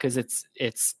 Because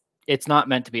it's not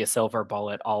meant to be a silver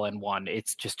bullet all in one.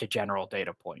 It's just a general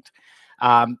data point.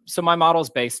 So my model is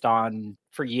based on,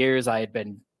 for years I had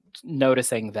been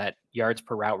noticing that yards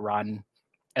per route run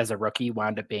as a rookie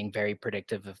wound up being very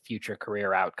predictive of future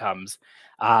career outcomes.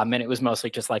 And it was mostly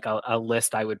just like a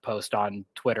list I would post on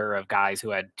Twitter of guys who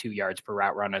had 2 yards per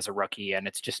route run as a rookie. And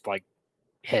it's just like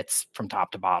hits from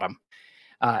top to bottom.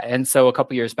 And so a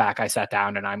couple years back, I sat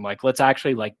down and I'm like, let's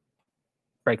actually like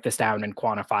break this down and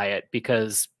quantify it,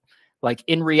 because like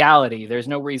in reality, there's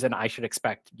no reason I should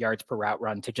expect yards per route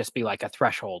run to just be like a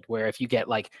threshold where if you get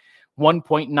like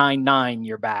 1.99,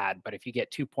 you're bad. But if you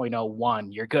get 2.01,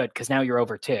 you're good because now you're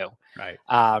over 2. Right.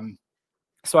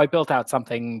 So I built out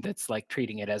something that's like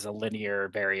treating it as a linear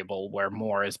variable where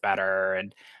more is better.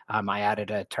 And I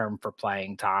added a term for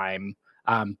playing time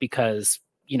because,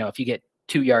 you know, if you get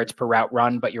 2 yards per route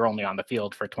run, but you're only on the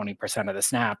field for 20% of the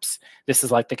snaps, this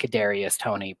is like the Kadarius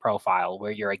Toney profile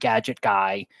where you're a gadget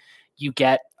guy. You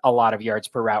get a lot of yards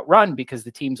per route run because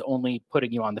the team's only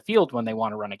putting you on the field when they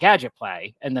want to run a gadget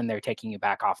play, and then they're taking you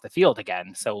back off the field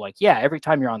again. So like, yeah, every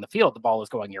time you're on the field, the ball is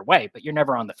going your way, but you're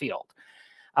never on the field.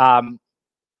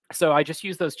 So I just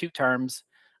use those 2 terms.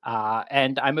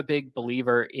 And I'm a big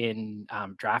believer in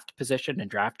draft position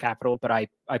and draft capital, but I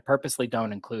purposely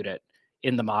don't include it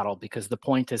in the model because the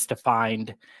point is to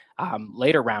find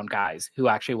later round guys who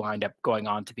actually wind up going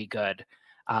on to be good.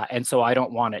 And so I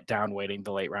don't want it down weighting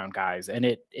the late round guys. And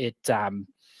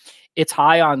it's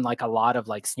high on like a lot of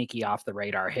like sneaky off the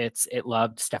radar hits. It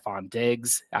loved Stephon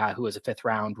Diggs, who was a 5th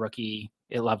round rookie.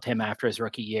 It loved him after his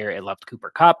rookie year. It loved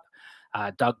Cooper Kupp,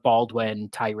 Doug Baldwin,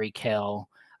 Tyreek Hill,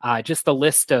 just the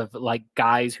list of like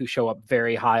guys who show up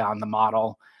very high on the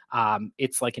model.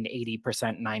 It's like an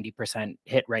 80%, 90%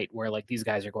 hit rate where like these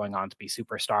guys are going on to be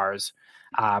superstars.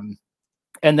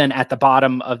 And then at the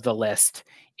bottom of the list,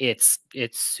 it's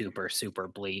super, super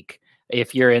bleak.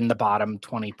 If you're in the bottom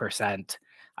 20%,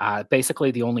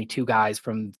 basically the only 2 guys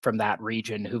from that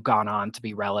region who've gone on to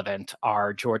be relevant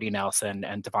are Jordy Nelson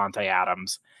and Devontae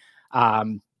Adams.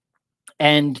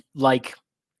 And like,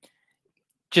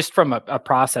 just from a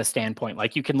process standpoint,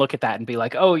 like you can look at that and be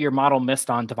like, oh, your model missed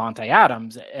on Devontae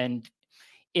Adams. And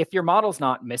if your model's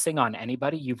not missing on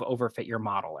anybody, you've overfit your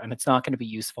model and it's not going to be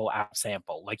useful at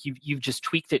sample. Like you've just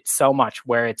tweaked it so much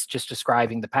where it's just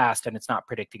describing the past and it's not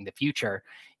predicting the future.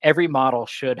 Every model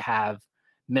should have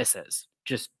misses,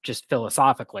 just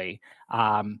philosophically.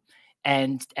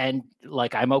 And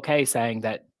like, I'm okay saying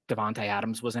that Devontae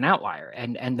Adams was an outlier,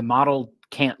 and the model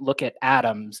can't look at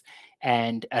Adams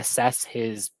and assess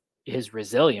his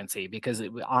resiliency, because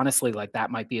honestly, like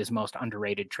that might be his most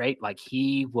underrated trait. Like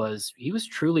he was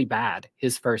truly bad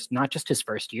his first, not just his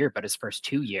first year, but his first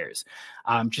 2 years.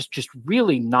 Just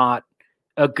really not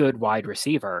a good wide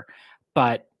receiver.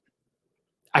 But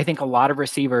I think a lot of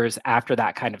receivers after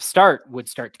that kind of start would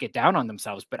start to get down on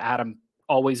themselves, but Adam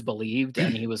always believed,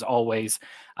 and he was always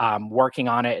working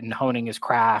on it and honing his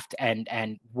craft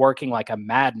and working like a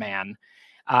madman,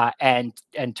 and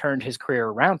turned his career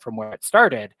around from where it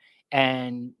started.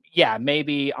 And yeah,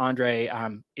 maybe Andre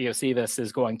Iosivas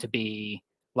is going to be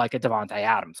like a Devontae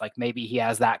Adams. Like maybe he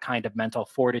has that kind of mental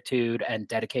fortitude and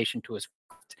dedication to his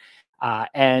craft.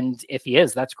 And if he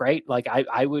is, that's great. Like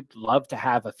I would love to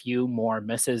have a few more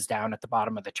misses down at the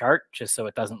bottom of the chart, just so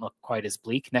it doesn't look quite as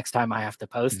bleak next time I have to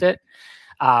post it.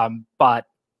 But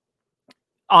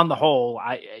on the whole,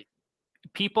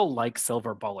 people like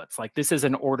silver bullets. Like this is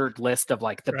an ordered list of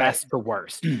like the best to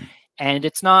worst. And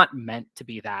it's not meant to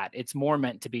be that. It's more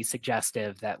meant to be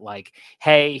suggestive that like,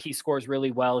 hey, he scores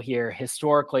really well here.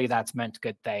 Historically, that's meant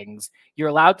good things. You're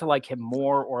allowed to like him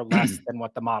more or less than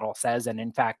what the model says. And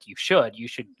in fact, you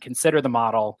should consider the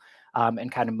model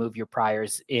and kind of move your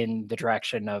priors in the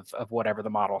direction of whatever the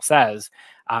model says.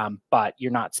 But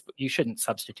you shouldn't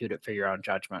substitute it for your own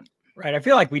judgment. Right. I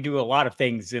feel like we do a lot of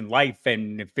things in life,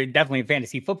 and definitely in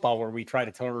fantasy football, where we try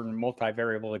to turn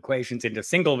multivariable equations into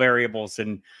single variables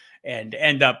and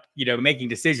end up, making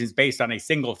decisions based on a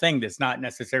single thing that's not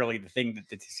necessarily the thing that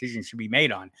the decision should be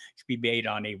made on. It should be made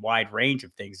on a wide range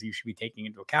of things you should be taking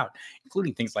into account,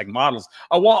 including things like models.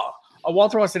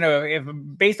 Walter wants to know if,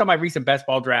 based on my recent best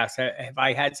ball drafts, have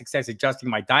I had success adjusting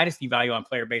my dynasty value on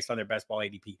player based on their best ball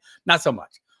ADP? Not so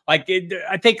much. I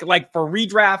think like for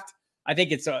redraft, I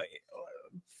think it's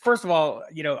first of all,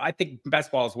 I think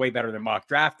best ball is way better than mock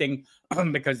drafting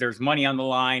because there's money on the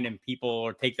line and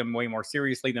people take them way more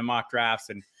seriously than mock drafts.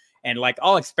 And like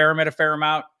I'll experiment a fair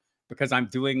amount because I'm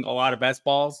doing a lot of best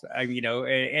balls,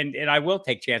 and I will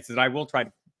take chances. I will try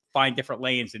to find different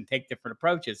lanes and take different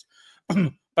approaches.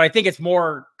 But I think it's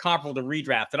more comparable to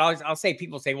redraft. And I'll say,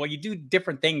 people say, well, you do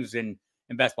different things in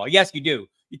best ball. Yes, you do.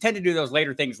 You tend to do those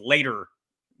things later,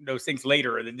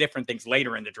 or the different things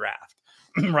later in the draft.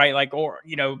 Right. Like, or,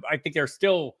 I think there's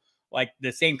still like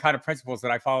the same kind of principles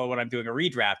that I follow when I'm doing a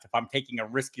redraft. If I'm taking a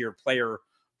riskier player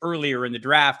earlier in the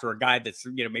draft, or a guy that's,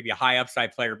 you know, maybe a high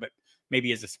upside player, but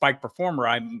maybe as a spike performer,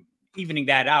 I'm evening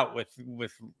that out with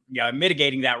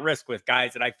mitigating that risk with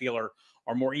guys that I feel are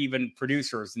more even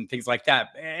producers and things like that.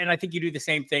 And I think you do the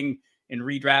same thing in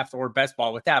redraft or best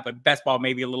ball with that, but best ball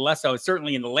maybe a little less so,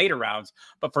 certainly in the later rounds.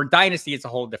 But for dynasty, it's a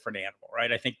whole different animal,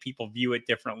 right? I think people view it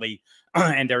differently,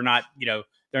 and they're not,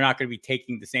 they're not going to be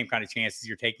taking the same kind of chances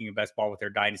you're taking in best ball with their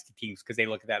dynasty teams, because they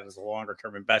look at that as a longer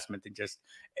term investment than just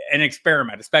an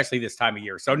experiment, especially this time of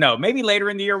year. So no, maybe later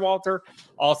in the year, Walter,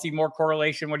 I'll see more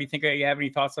correlation. What do you think? You have any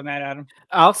thoughts on that, Adam?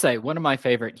 I'll say one of my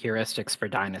favorite heuristics for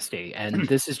dynasty, and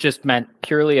this is just meant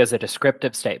purely as a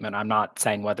descriptive statement. I'm not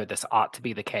saying whether this ought to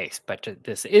be the case, but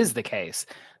this is the case,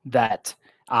 that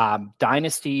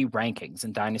dynasty rankings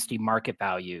and dynasty market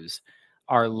values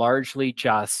are largely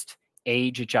just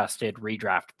age-adjusted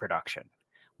redraft production,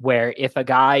 where if a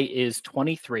guy is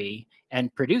 23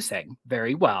 and producing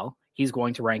very well, he's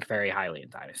going to rank very highly in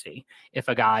dynasty. If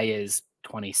a guy is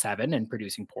 27 and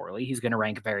producing poorly, he's going to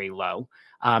rank very low.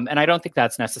 And I don't think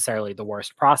that's necessarily the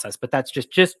worst process, but that's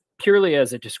just purely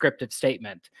as a descriptive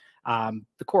statement.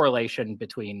 The correlation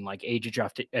between like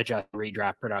age-adjusted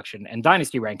redraft production and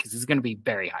dynasty rankings is going to be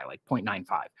very high, like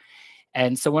 0.95.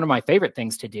 And so one of my favorite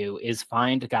things to do is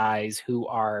find guys who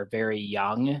are very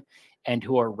young and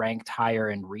who are ranked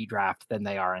higher in redraft than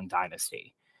they are in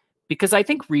dynasty. Because I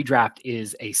think redraft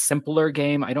is a simpler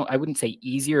game. I wouldn't say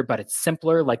easier, but it's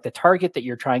simpler. Like the target that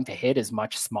you're trying to hit is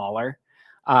much smaller.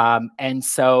 And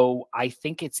so I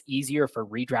think it's easier for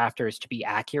redrafters to be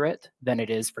accurate than it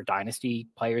is for dynasty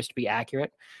players to be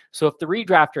accurate. So if the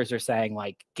redrafters are saying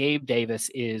like Gabe Davis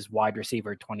is wide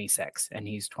receiver 26 and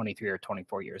he's 23 or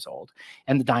 24 years old,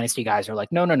 and the dynasty guys are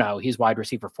like, no, he's wide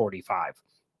receiver 45.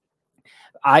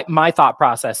 My thought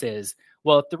process is,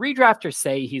 well, if the redrafters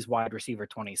say he's wide receiver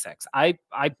 26, I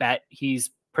bet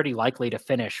he's pretty likely to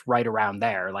finish right around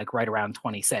there, like right around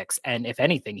 26. And if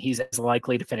anything, he's as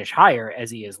likely to finish higher as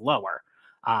he is lower.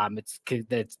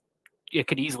 It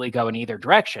could easily go in either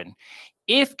direction.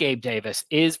 If Gabe Davis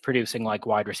is producing like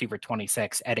wide receiver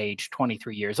 26 at age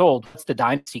 23 years old, what's the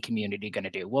dynasty community going to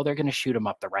do? Well, they're going to shoot him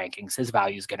up the rankings. His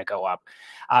value is going to go up.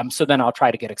 So then I'll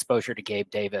try to get exposure to Gabe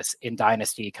Davis in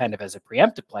dynasty kind of as a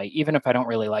preemptive play, even if I don't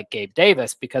really like Gabe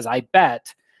Davis, because I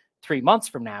bet 3 months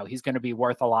from now, he's going to be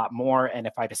worth a lot more. And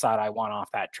if I decide I want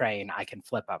off that train, I can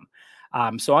flip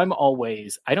him. So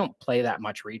I don't play that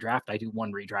much redraft. I do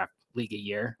one redraft league a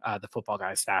year, the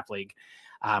FootballGuys staff league.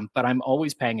 But I'm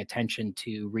always paying attention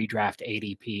to redraft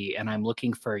ADP, and I'm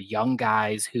looking for young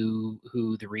guys who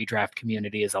the redraft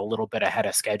community is a little bit ahead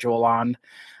of schedule on.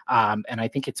 And I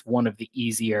think it's one of the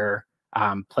easier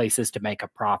places to make a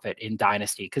profit in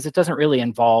dynasty, because it doesn't really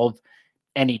involve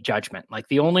any judgment. Like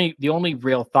the only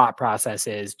real thought process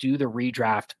is, do the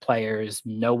redraft players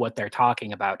know what they're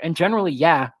talking about? And generally,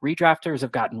 yeah, redrafters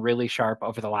have gotten really sharp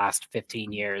over the last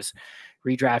 15 years.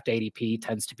 Redraft ADP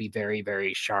tends to be very,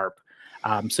 very sharp.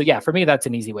 So yeah, for me, that's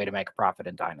an easy way to make a profit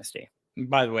in dynasty.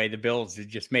 By the way, the Bills have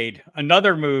just made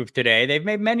another move today. They've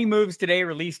made many moves today,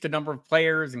 released a number of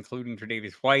players, including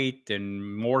Tre'Davious White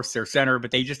and Morse, their center,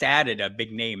 but they just added a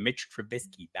big name, Mitch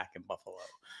Trubisky, back in Buffalo.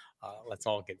 Let's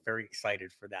all get very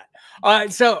excited for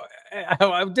that. So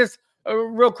just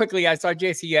real quickly, I saw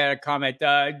JC had a comment.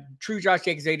 True Josh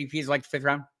Jacobs ADP is like 5th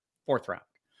round, 4th round.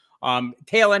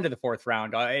 Tail end of the 4th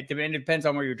round. It depends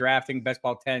on where you're drafting. Best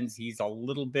ball 10s, he's going a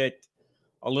little bit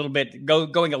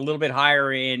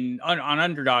higher on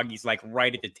underdog. He's like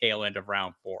right at the tail end of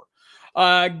round 4.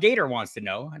 Gator wants to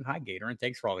know, and hi Gator, and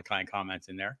thanks for all the kind comments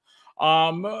in there.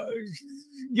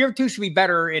 Year 2 should be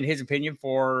better, in his opinion,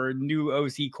 for new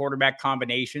OC quarterback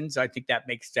combinations. I think that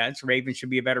makes sense. Ravens should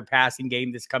be a better passing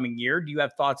game this coming year. Do you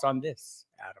have thoughts on this,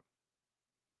 Adam?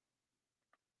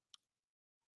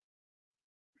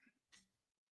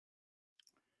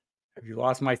 Have you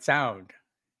lost my sound?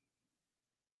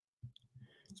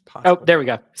 Oh, there we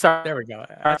go. Sorry. There we go.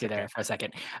 There for a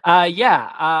second. I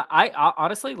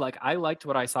honestly, like, I liked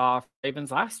what I saw from Ravens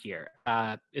last year,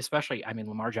 especially, I mean,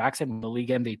 Lamar Jackson, the league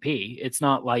MVP. It's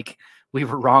not like we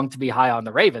were wrong to be high on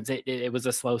the Ravens. It was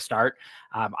a slow start.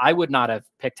 I would not have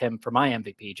picked him for my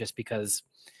MVP just because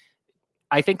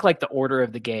I think like the order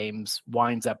of the games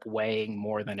winds up weighing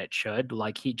more than it should.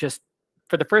 Like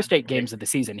for the first 8 games of the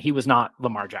season, he was not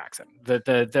Lamar Jackson.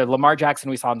 The Lamar Jackson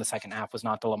we saw in the second half was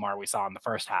not the Lamar we saw in the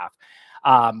first half.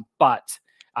 But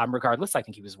regardless, I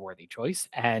think he was a worthy choice.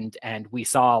 And we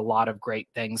saw a lot of great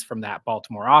things from that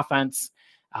Baltimore offense,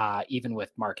 even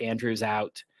with Mark Andrews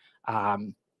out,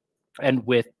 and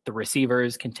with the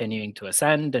receivers continuing to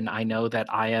ascend. And I know that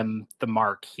I am the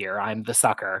mark here. I'm the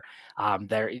sucker.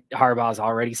 Harbaugh's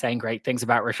already saying great things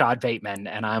about Rashad Bateman.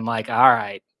 And I'm like, all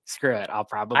right, screw it. I'll I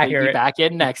probably hear be it. back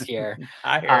in next year.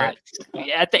 I hear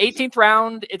At the 18th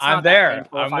round, it's I'm not that there.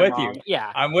 painful if I'm I'm with you. wrong.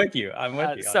 Yeah. I'm with you. I'm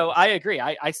with you on So this. I agree.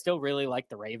 I still really like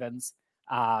the Ravens.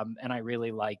 And I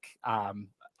really like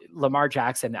Lamar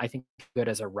Jackson. I think he's good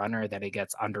as a runner, that he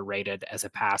gets underrated as a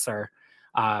passer.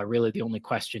 Really, the only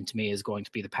question to me is going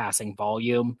to be the passing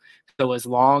volume. So as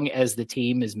long as the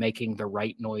team is making the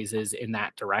right noises in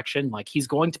that direction, like, he's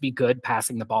going to be good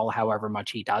passing the ball however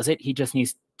much he does it. He just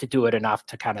needs to do it enough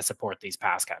to kind of support these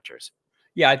pass catchers.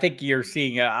 Yeah, I think you're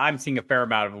seeing. I'm seeing a fair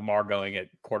amount of Lamar going at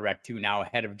quarterback 2 now,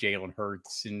 ahead of Jalen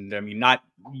Hurts, and I mean, not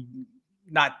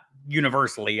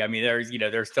universally. I mean,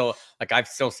 there's still, like, I've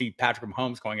still seen Patrick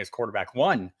Mahomes going as quarterback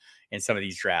 1 in some of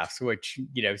these drafts, which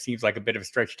seems like a bit of a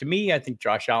stretch to me. I think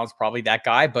Josh Allen's probably that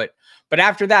guy, but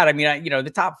after that, I mean,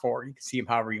 the top 4, you can see him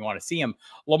however you want to see him.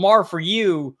 Lamar, for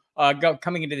you,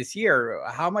 coming into this year,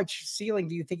 how much ceiling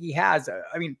do you think he has?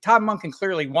 I mean, Todd Monken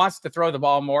clearly wants to throw the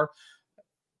ball more.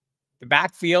 The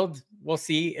backfield, we'll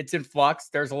see. It's in flux.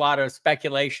 There's a lot of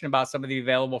speculation about some of the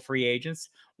available free agents.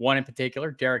 One in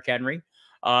particular, Derrick Henry,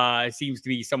 seems to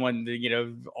be someone that,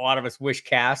 a lot of us wish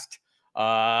cast.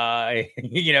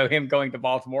 Him going to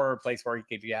Baltimore, a place where he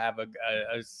could have a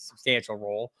substantial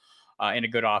role in a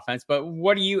good offense. But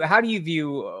how do you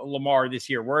view Lamar this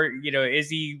year? Where, is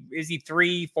he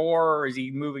 3, 4, or is he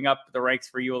moving up the ranks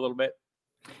for you a little bit?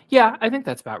 Yeah, I think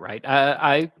that's about right.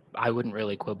 I wouldn't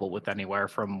really quibble with anywhere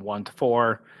from 1 to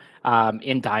 4.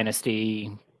 In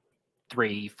Dynasty,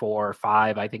 3, 4,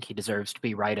 5, I think he deserves to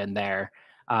be right in there.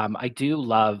 I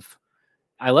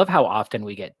love how often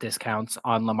we get discounts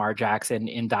on Lamar Jackson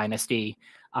in Dynasty,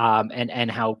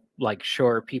 and how, like,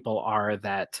 sure people are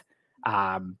that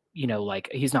like,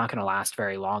 he's not going to last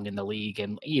very long in the league,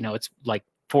 and it's like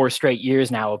 4 straight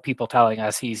years now of people telling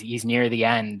us he's near the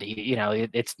end.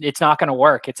 It's not going to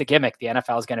work. It's a gimmick. The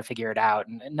NFL is going to figure it out.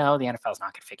 And no, the NFL is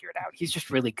not going to figure it out. He's just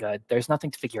really good. There's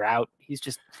nothing to figure out. He's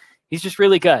just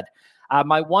really good.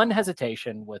 My one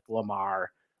hesitation with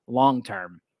Lamar long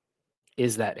term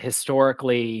is that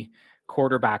historically,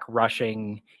 quarterback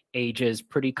rushing ages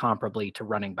pretty comparably to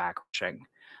running back rushing.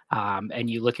 And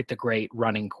you look at the great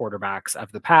running quarterbacks of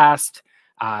the past,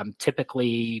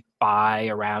 typically by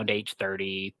around age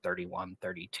 30, 31,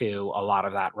 32, a lot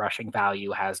of that rushing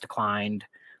value has declined,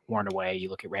 worn away. You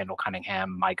look at Randall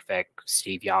Cunningham, Mike Vick,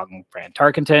 Steve Young, Fran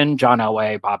Tarkenton, John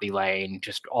Elway, Bobby Lane,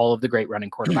 just all of the great running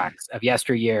quarterbacks of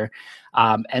yesteryear.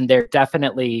 And they're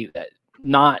definitely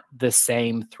not the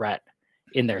same threat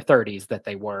in their 30s that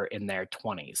they were in their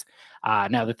 20s.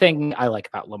 Now, the thing I like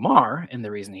about Lamar, and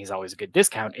the reason he's always a good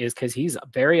discount, is because he's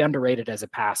very underrated as a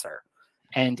passer.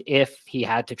 And if he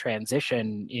had to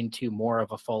transition into more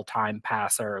of a full-time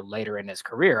passer later in his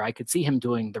career, I could see him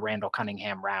doing the Randall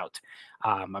Cunningham route.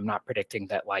 I'm not predicting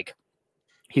that, like,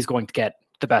 he's going to get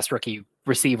the best rookie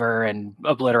receiver and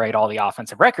obliterate all the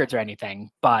offensive records or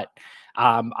anything, but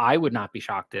I would not be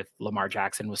shocked if Lamar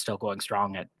Jackson was still going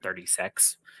strong at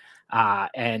 36.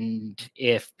 And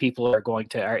if people are going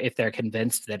to, or if they're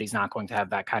convinced that he's not going to have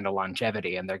that kind of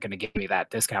longevity and they're going to give me that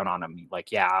discount on him,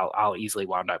 like, yeah, I'll easily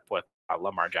wound up with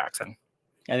Lamar Jackson.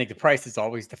 I think the price is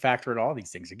always the factor in all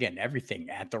these things. Again, everything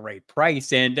at the right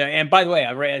price. And by the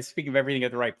way, speaking of everything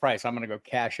at the right price, I'm going to go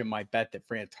cash in my bet that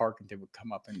Fran Tarkenton would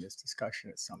come up in this discussion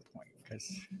at some point, because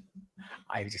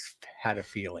I just had a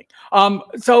feeling.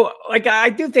 So, like, I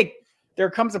do think there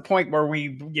comes a point where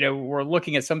we're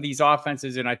looking at some of these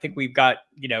offenses, and I think we've got,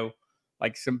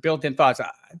 like, some built-in thoughts.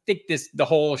 I think the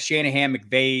whole Shanahan,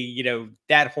 McVay,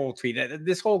 that whole tree,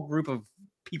 this whole group of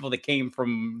people that came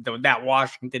from that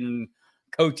Washington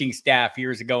coaching staff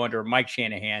years ago under Mike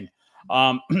Shanahan,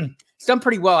 it's done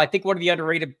pretty well. I think one of the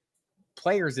underrated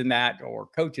players in that, or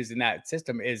coaches in that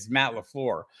system, is Matt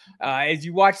LaFleur. As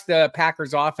you watch the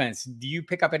Packers offense, do you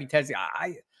pick up any tendency?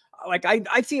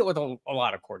 I see it with a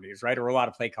lot of coordinators, right? Or a lot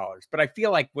of play callers, but I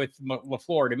feel like with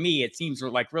LaFleur, to me, it seems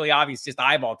like really obvious, just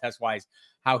eyeball test wise,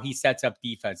 how he sets up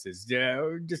defenses.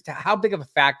 Just how big of a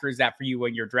factor is that for you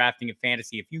when you're drafting in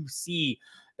fantasy? If you see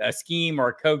a scheme or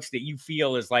a coach that you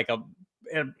feel is like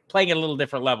playing at a little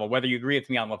different level, whether you agree with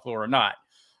me on LaFleur or not,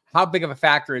 how big of a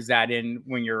factor is that in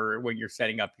when you're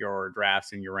setting up your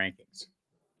drafts and your rankings?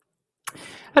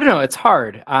 I don't know. It's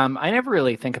hard. I never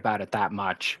really think about it that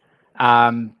much.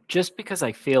 Just because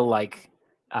I feel like,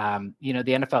 the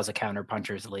NFL is a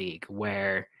counterpuncher's league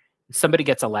where somebody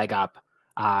gets a leg up,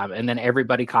 and then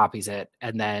everybody copies it,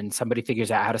 and then somebody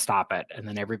figures out how to stop it, and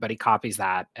then everybody copies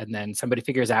that, and then somebody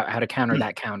figures out how to counter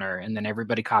that counter, and then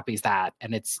everybody copies that,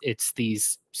 and it's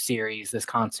these series, this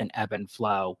constant ebb and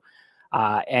flow.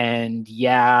 And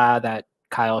yeah, that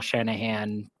Kyle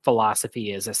Shanahan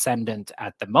philosophy is ascendant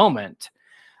at the moment,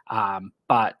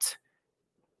 but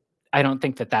I don't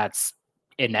think that that's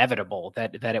inevitable,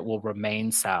 that it will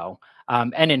remain so.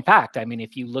 And in fact, I mean,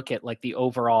 if you look at like the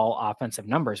overall offensive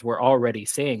numbers, we're already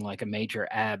seeing like a major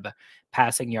ebb.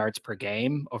 Passing yards per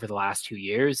game over the last 2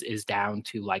 years is down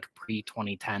to like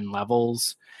pre-2010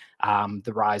 levels.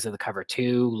 The rise of the cover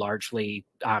two, largely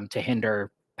to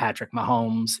hinder Patrick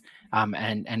Mahomes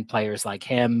and players like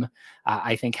him,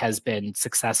 I think has been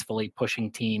successfully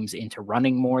pushing teams into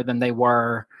running more than they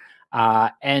were.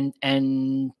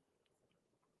 And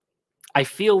I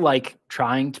feel like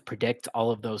trying to predict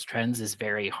all of those trends is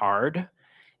very hard,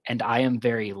 and I am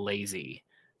very lazy.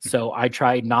 So I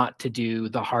try not to do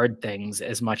the hard things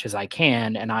as much as I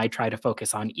can, and I try to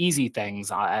focus on easy things.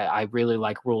 I really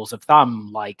like rules of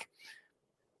thumb, like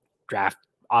draft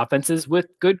offenses with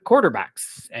good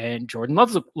quarterbacks, and Jordan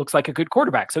Love looks like a good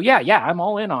quarterback. So yeah, I'm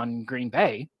all in on Green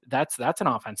Bay. That's an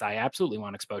offense I absolutely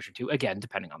want exposure to. Again,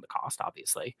 depending on the cost,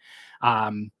 obviously.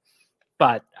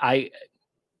 But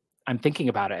I'm thinking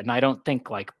about it, and I don't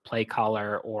think like play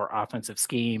caller or offensive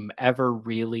scheme ever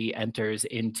really enters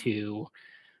into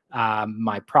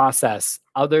my process,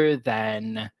 other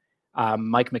than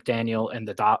Mike McDaniel and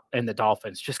the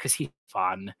Dolphins, just because he's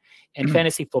fun, and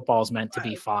fantasy football is meant to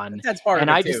be fun. That's part and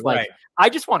of it I too, just like right? I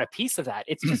just want a piece of that.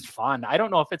 It's just fun. I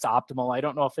don't know if it's optimal. I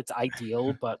don't know if it's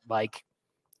ideal, but like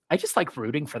I just like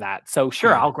rooting for that. So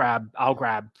sure, I'll grab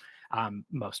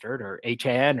Mostert or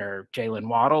HN or Jalen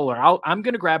Waddle, or I'm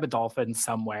going to grab a Dolphin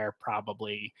somewhere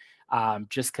probably,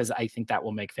 just because I think that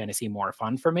will make fantasy more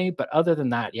fun for me. But other than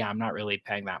that, yeah, I'm not really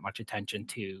paying that much attention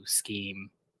to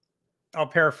scheme. I'll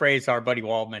paraphrase our buddy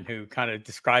Waldman, who kind of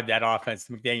described that offense,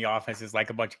 the McDaniel offense, as like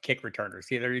a bunch of kick returners.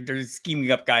 See, they're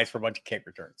scheming up guys for a bunch of kick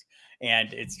returns,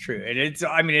 and it's true. And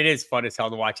I mean, it is fun as hell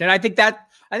to watch. And I think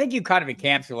you kind of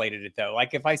encapsulated it though.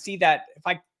 Like if I see that, if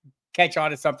I catch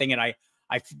on to something and I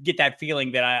get that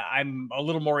feeling that I'm a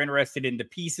little more interested in the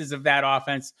pieces of that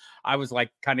offense. I was like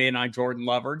kind of in on Jordan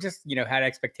Love, or just, had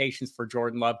expectations for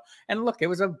Jordan Love. And look, it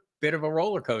was a bit of a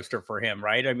roller coaster for him,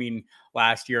 right? I mean,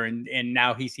 last year and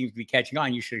now he seems to be catching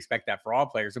on. You should expect that for all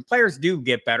players, and players do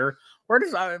get better. Where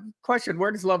does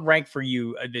Love rank for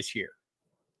you this year?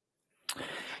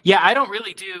 Yeah, I don't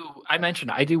really do. I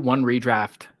mentioned I do one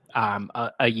redraft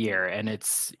a year, and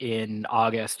it's in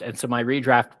August. And so my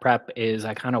redraft prep is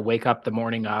I kind of wake up the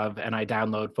morning of and I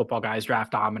download FootballGuys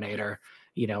Draft Dominator.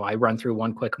 I run through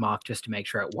one quick mock just to make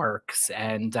sure it works,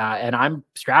 and I'm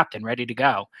strapped and ready to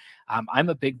go. I'm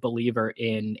a big believer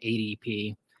in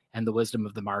ADP and the wisdom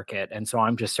of the market, and so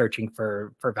I'm just searching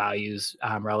for values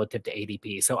relative to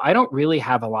ADP. So I don't really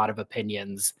have a lot of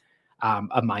opinions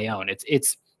of my own.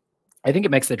 I think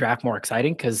it makes the draft more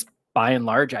exciting because by and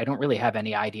large, I don't really have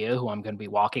any idea who I'm going to be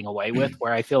walking away with,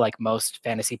 where I feel like most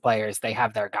fantasy players, they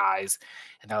have their guys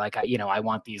and they're like, I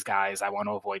want these guys. I want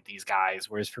to avoid these guys.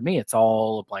 Whereas for me, it's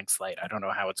all a blank slate. I don't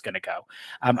know how it's going to go.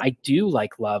 I do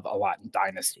like Love a lot in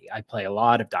Dynasty. I play a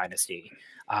lot of Dynasty,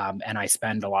 and I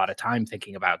spend a lot of time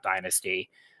thinking about Dynasty.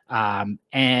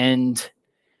 And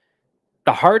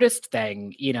the hardest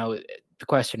thing, the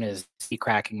question is he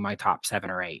cracking my top 7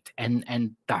 or 8,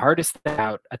 and the hardest thing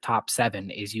about a top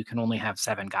 7 is you can only have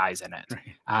 7 guys in it.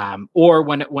 Right. Or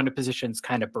when a position's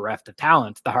kind of bereft of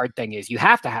talent, the hard thing is you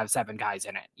have to have 7 guys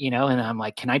in it, and I'm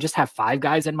like, can I just have 5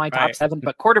 guys in my top 7?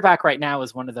 But quarterback right now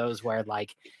is one of those where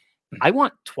like I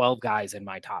want 12 guys in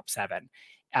my top 7.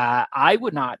 I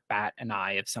would not bat an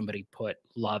eye if somebody put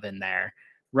Love in there.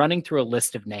 Running through a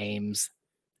list of names,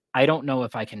 I don't know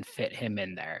if I can fit him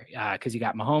in there because you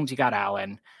got Mahomes, you got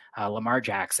Allen, Lamar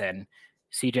Jackson,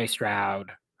 CJ Stroud,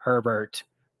 Herbert,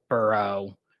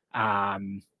 Burrow. I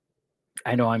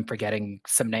know I'm forgetting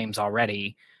some names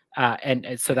already.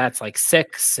 And so that's like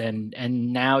 6. And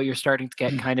now you're starting to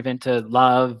get kind of into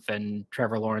Love and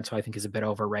Trevor Lawrence, who I think is a bit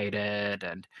overrated.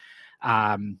 And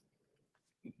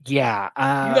you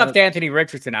left Anthony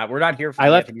Richardson out. We're not here for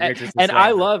Anthony Richardson, and slander.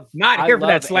 I love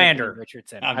that slander. Anthony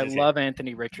Richardson. I love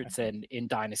Anthony Richardson in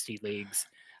dynasty leagues,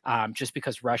 just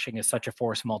because rushing is such a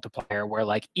force multiplier. Where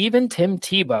like even Tim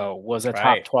Tebow was a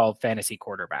top 12 fantasy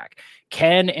quarterback.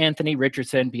 Can Anthony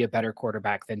Richardson be a better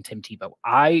quarterback than Tim Tebow?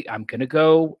 I'm going to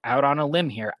go out on a limb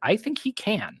here. I think he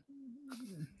can.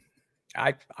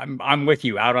 I'm with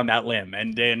you out on that limb,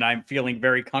 and I'm feeling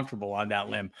very comfortable on that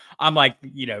limb. I'm like,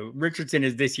 Richardson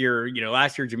is this year,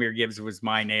 last year Jahmyr Gibbs was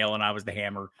my nail and I was the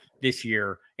hammer. This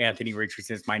year, Anthony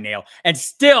Richardson is my nail. And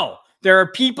still, there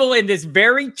are people in this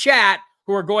very chat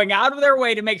who are going out of their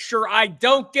way to make sure I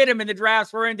don't get him in the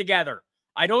drafts we're in together.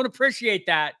 I don't appreciate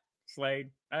that, Slade.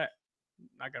 Not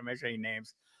going to mention any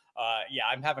names.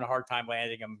 I'm having a hard time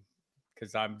landing him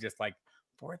because I'm just like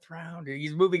 4th round.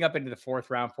 He's moving up into the 4th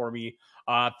round for me.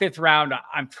 5th round,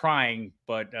 I'm trying,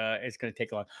 but it's going to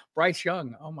take a lot. Bryce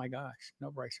Young. Oh my gosh,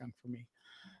 no Bryce Young for me.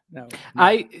 No.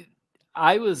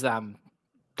 I was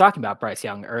talking about Bryce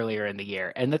Young earlier in the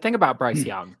year, and the thing about Bryce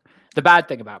Young, the bad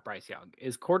thing about Bryce Young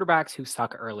is quarterbacks who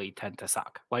suck early tend to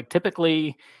suck. Like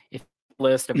typically, if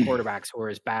list of quarterbacks who are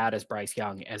as bad as Bryce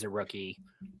Young as a rookie,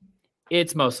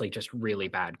 it's mostly just really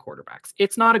bad quarterbacks.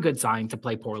 It's not a good sign to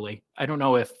play poorly. I don't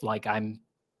know if like I'm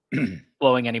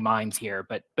blowing any minds here,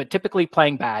 but typically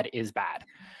playing bad is bad.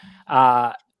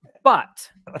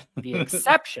 But the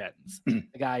exceptions, the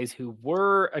guys who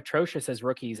were atrocious as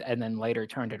rookies and then later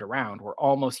turned it around, were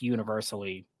almost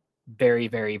universally very,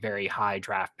 very, very high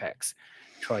draft picks.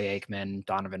 Troy Aikman,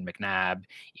 Donovan McNabb,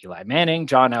 Eli Manning,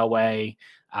 John Elway,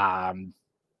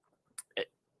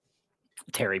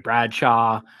 Terry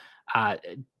Bradshaw,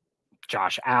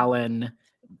 Josh Allen.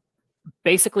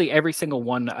 Basically every single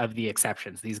one of the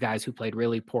exceptions, these guys who played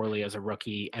really poorly as a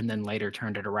rookie and then later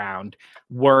turned it around,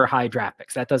 were high draft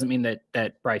picks. That doesn't mean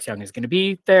that Bryce Young is going to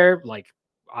be there. Like,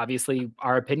 obviously,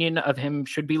 our opinion of him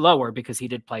should be lower because he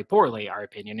did play poorly. Our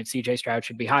opinion of CJ Stroud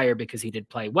should be higher because he did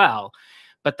play well.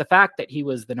 But the fact that he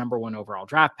was the #1 overall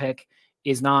draft pick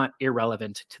is not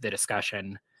irrelevant to the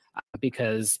discussion,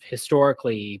 because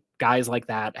historically guys like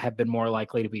that have been more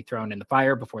likely to be thrown in the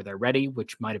fire before they're ready,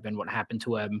 which might have been what happened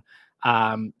to him.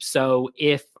 So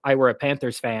if I were a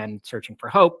Panthers fan searching for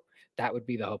hope, that would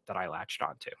be the hope that I latched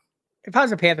onto. If I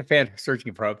was a Panther fan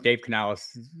searching for hope, Dave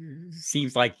Canales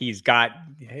seems like he's got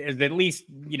at least,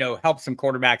 helped some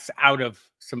quarterbacks out of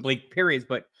some bleak periods.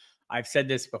 But I've said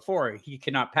this before, he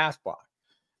cannot pass block.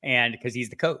 And because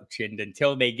he's the coach, and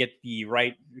until they get the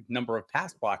right number of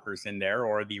pass blockers in there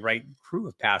or the right crew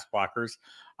of pass blockers,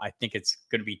 I think it's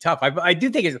going to be tough. I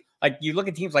do think it's like you look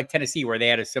at teams like Tennessee where they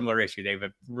had a similar issue. They have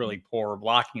a really poor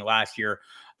blocking last year.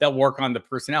 They'll work on the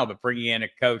personnel, but bringing in a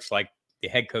coach like the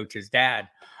head coach's dad,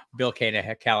 Bill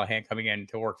Callahan, coming in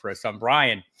to work for his son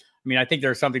Brian. I mean, I think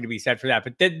there's something to be said for that.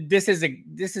 But this is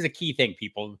a key thing,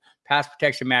 people. Pass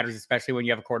protection matters, especially when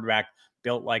you have a quarterback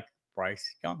built like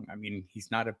Bryce Young. I mean,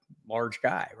 he's not a large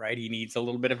guy, right? He needs a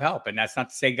little bit of help. And that's not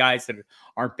to say guys that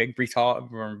aren't big. Brees Hall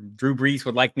or Drew Brees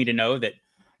would like me to know that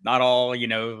not all,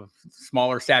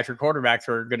 smaller stature quarterbacks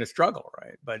are going to struggle,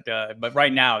 right? But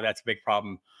right now, that's a big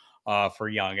problem for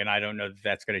Young. And I don't know that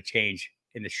that's going to change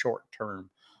in the short term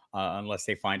unless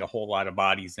they find a whole lot of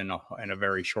bodies in a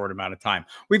very short amount of time.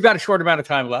 We've got a short amount of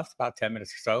time left, about 10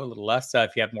 minutes or so, a little less.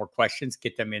 If you have more questions,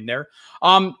 get them in there.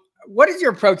 What is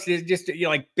your approach to just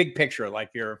like big picture, like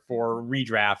you're for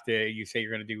redraft? You say you're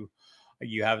going to do,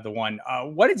 you have the one.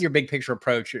 What is your big picture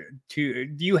approach to?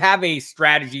 Do you have a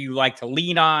strategy you like to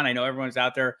lean on? I know everyone's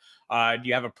out there. Do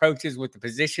you have approaches with the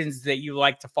positions that you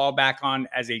like to fall back on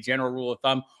as a general rule of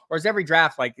thumb, or is every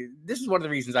draft like this? Is one of the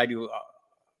reasons I do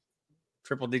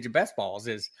triple-digit best balls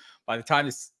is by the time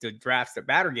the drafts that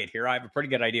matter get here, I have a pretty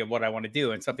good idea of what I want to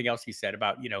do. And something else you said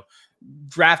about,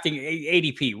 drafting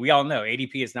ADP. We all know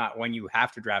ADP is not when you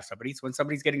have to draft somebody. It's when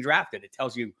somebody's getting drafted. It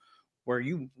tells you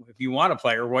if you want a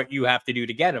player, what you have to do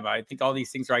to get him. I think all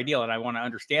these things are ideal and I want to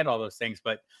understand all those things.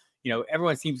 But,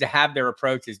 everyone seems to have their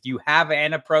approaches. Do you have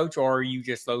an approach, or are you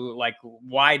just like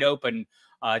wide open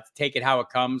to take it how it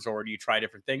comes, or do you try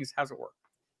different things? How's it work?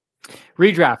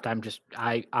 Redraft,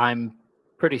 I'm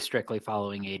pretty strictly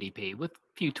following ADP with a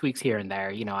few tweaks here and there.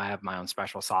 I have my own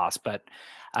special sauce, but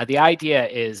the idea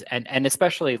is, and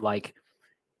especially like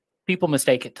people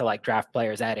mistake it to like draft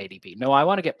players at ADP. No, I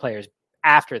want to get players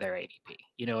after their ADP.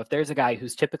 If there's a guy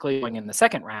who's typically going in the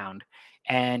 2nd round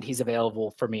and he's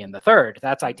available for me in the 3rd,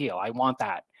 that's ideal. I want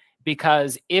that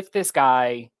because if this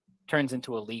guy turns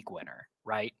into a league winner,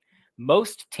 right?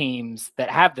 Most teams that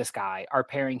have this guy are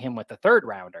pairing him with the 3rd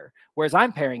rounder, whereas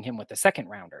I'm pairing him with the 2nd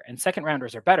rounder, and 2nd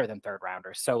rounders are better than 3rd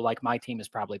rounders. So like my team is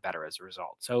probably better as a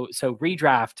result. So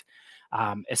redraft,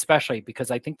 especially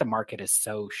because I think the market is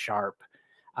so sharp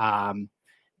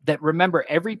that remember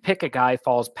every pick a guy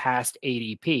falls past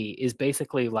ADP is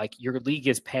basically like your league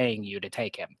is paying you to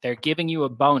take him. They're giving you a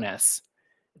bonus.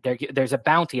 There's a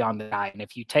bounty on the guy. And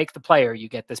if you take the player, you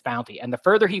get this bounty. And the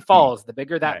further he falls, the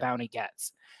bigger that bounty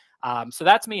gets. So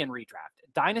that's me in redraft.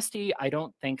 Dynasty, I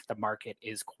don't think the market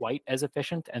is quite as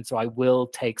efficient. And so I will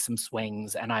take some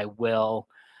swings and I will,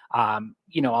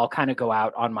 I'll kind of go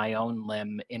out on my own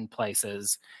limb in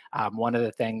places. One of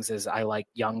the things is I like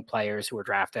young players who are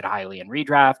drafted highly in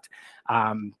redraft,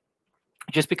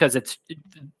 just because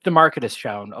the market has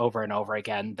shown over and over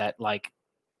again that like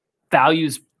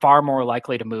value's far more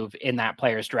likely to move in that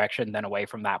player's direction than away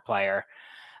from that player.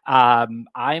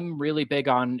 I'm really big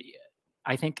on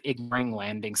I think ignoring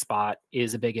landing spot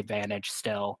is a big advantage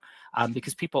still,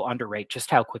 because people underrate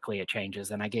just how quickly it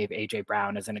changes. And I gave AJ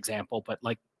Brown as an example, but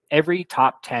like every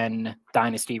top 10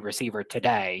 dynasty receiver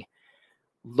today,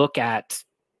 look at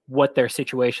what their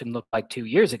situation looked like 2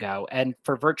 years ago. And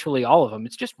for virtually all of them,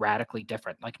 it's just radically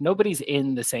different. Like nobody's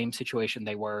in the same situation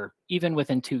they were even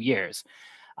within 2 years.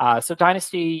 So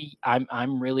dynasty,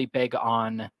 I'm really big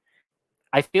on.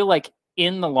 I feel like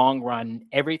in the long run,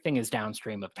 everything is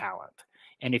downstream of talent.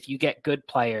 And if you get good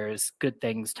players, good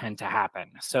things tend to happen.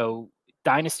 So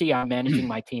dynasty, I'm managing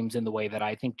my teams in the way that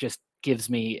I think just gives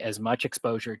me as much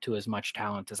exposure to as much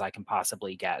talent as I can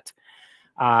possibly get.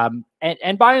 And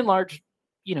by and large,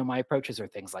 you know, my approaches are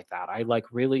things like that. I like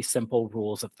really simple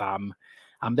rules of thumb.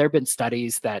 There have been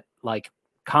studies that like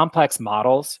complex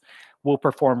models will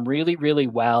perform really, really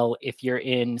well if you're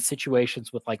in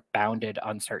situations with like bounded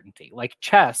uncertainty. Like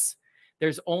chess,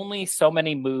 there's only so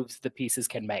many moves the pieces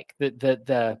can make.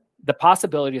 The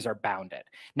possibilities are bounded.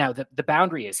 Now the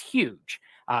boundary is huge.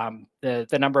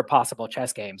 The number of possible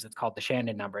chess games, it's called the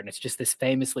Shannon number, and it's just this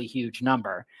famously huge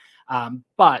number.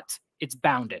 But it's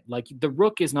bounded. Like the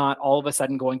rook is not all of a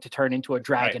sudden going to turn into a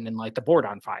dragon and light the board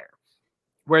on fire.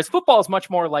 Whereas football is much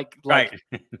more like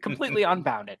completely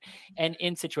unbounded. And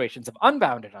in situations of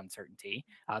unbounded uncertainty,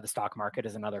 the stock market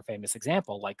is another famous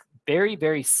example. Like very,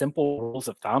 very simple rules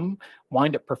of thumb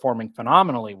wind up performing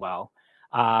phenomenally well.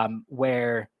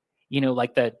 Where, you know,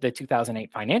 like the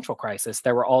 2008 financial crisis,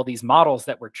 there were all these models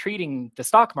that were treating the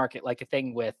stock market like a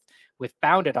thing with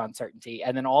bounded uncertainty.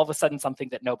 And then all of a sudden something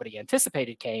that nobody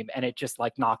anticipated came and it just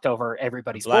like knocked over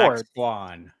everybody's board.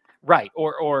 Swan. Right.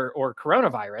 Or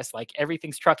coronavirus, like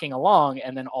everything's trucking along.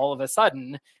 And then all of a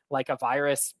sudden, like a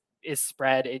virus is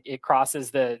spread, it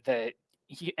crosses the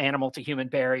animal to human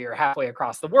barrier halfway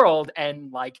across the world.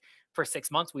 And like for 6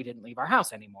 months, we didn't leave our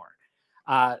house anymore.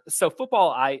 So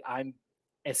football, I'm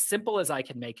as simple as I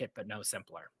can make it, but no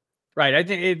simpler. Right. I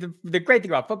think the great thing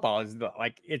about football is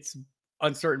like it's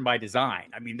uncertain by design.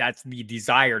 I mean, that's the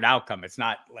desired outcome. It's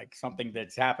not like something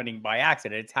that's happening by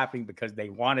accident. It's happening because they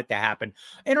want it to happen.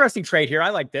 Interesting trade here. I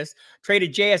like this.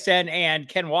 Traded JSN and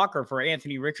Ken Walker for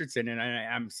Anthony Richardson, and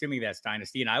I'm assuming that's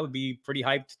dynasty, and I would be pretty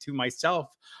hyped to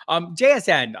myself.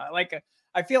 JSN, like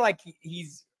I feel like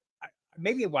he's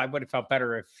maybe I would have felt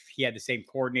better if he had the same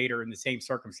coordinator in the same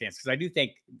circumstance, because I do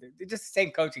think just the same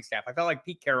coaching staff. I felt like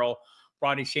Pete Carroll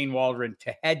brought in Shane Waldron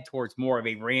to head towards more of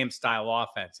a Rams style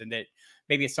offense, and that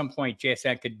maybe at some point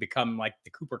JSN could become like the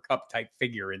Cooper Kupp type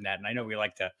figure in that. And I know we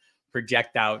like to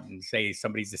project out and say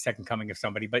somebody's the second coming of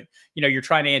somebody, but you know, you're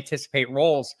trying to anticipate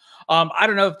roles. I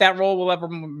don't know if that role will ever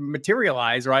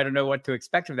materialize, or I don't know what to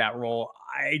expect of that role.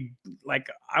 I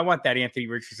want that Anthony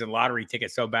Richardson lottery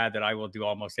ticket so bad that I will do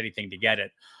almost anything to get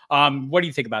it. What do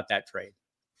you think about that trade?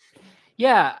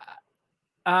 Yeah.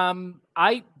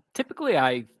 I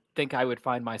think I would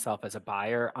find myself as a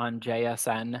buyer on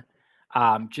JSN,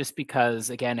 just because,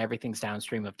 again, everything's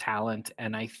downstream of talent.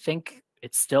 And I think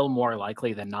it's still more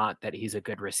likely than not that he's a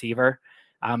good receiver.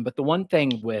 But the one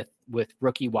thing with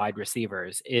rookie wide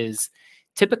receivers is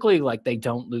typically like they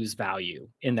don't lose value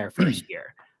in their first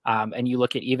year. And you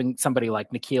look at even somebody like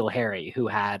N'Keal Harry, who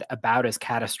had about as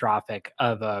catastrophic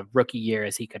of a rookie year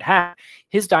as he could have.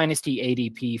 His dynasty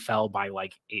ADP fell by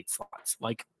like 8 slots,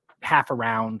 like half a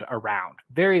round around,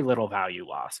 very little value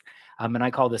loss. And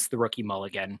I call this the rookie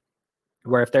mulligan,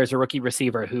 where if there's a rookie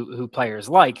receiver who players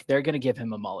like, they're going to give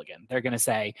him a mulligan. They're going to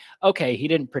say, okay, he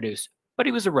didn't produce, but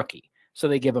he was a rookie, so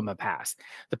they give him a pass.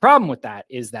 The problem with that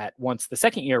is that once the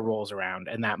second year rolls around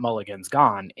and that mulligan's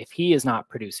gone, if he is not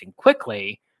producing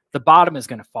quickly, the bottom is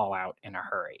going to fall out in a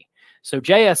hurry. So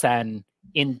JSN,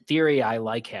 in theory, I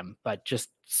like him, but just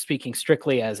speaking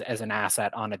strictly as an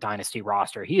asset on a dynasty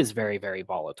roster, he is very, very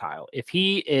volatile. If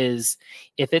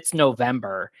it's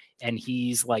November and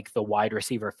he's like the wide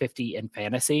receiver 50 in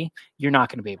fantasy, you're not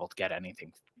going to be able to get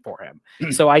anything for him.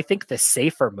 So I think the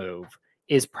safer move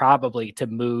is probably to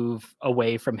move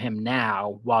away from him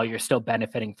now while you're still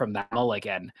benefiting from that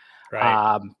mulligan.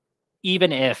 Right.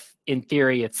 Even if in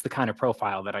theory, it's the kind of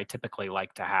profile that I typically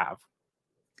like to have.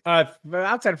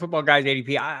 Outside of football guys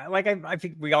ADP, I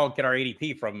think we all get our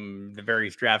ADP from the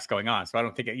various drafts going on. So I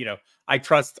don't think,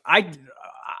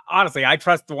 honestly, I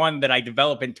trust the one that I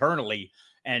develop internally.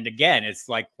 And again, it's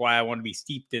like why I want to be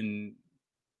steeped in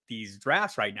these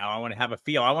drafts right now. I want to have a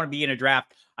feel. I want to be in a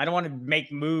draft. I don't want to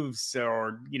make moves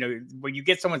or, when you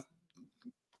get someone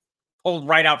pulled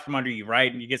right out from under you,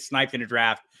 right? And you get sniped in a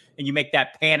draft and you make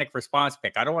that panic response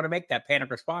pick. I don't want to make that panic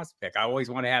response pick. I always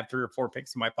want to have 3 or 4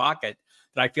 picks in my pocket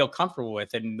that I feel comfortable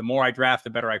with. And the more I draft, the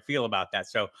better I feel about that.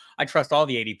 So I trust all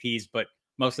the ADPs, but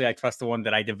Mostly I trust the one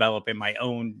that I develop in my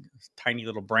own tiny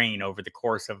little brain over the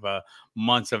course of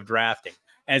months of drafting.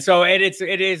 And so it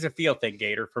is a feel thing,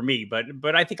 Gator, for me.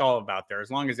 But I think all about there,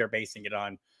 as long as they're basing it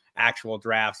on actual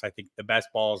drafts, I think the best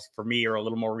balls for me are a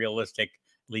little more realistic,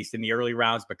 at least in the early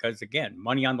rounds, because again,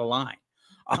 money on the line.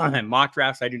 And mock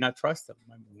drafts, I do not trust them.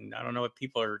 I don't know what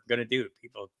people are going to do.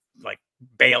 People like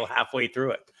bail halfway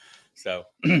through it. So,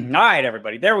 all right,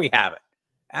 everybody, there we have it.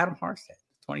 Adam Harstad,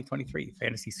 2023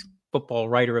 Fantasy Football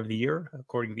Writer of the Year,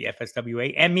 according to the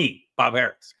FSWA, and me, Bob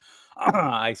Harris.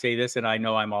 I say this, and I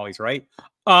know I'm always right.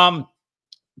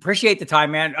 Appreciate the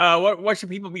time, man. What should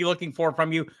people be looking for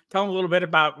from you? Tell them a little bit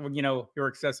about, your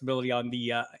accessibility on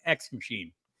the X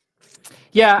machine.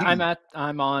 Yeah,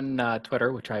 I'm on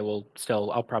Twitter, which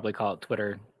I'll probably call it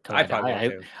Twitter till I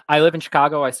die. I live in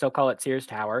Chicago. I still call it Sears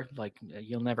Tower. Like,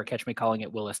 you'll never catch me calling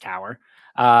it Willis Tower.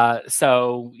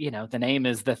 So, the name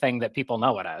is the thing that people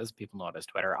know it as. People know it as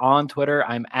Twitter. On Twitter,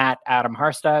 I'm at Adam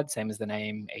Harstad, same as the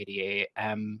name,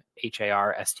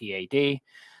 ADAMHARSTAD.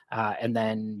 And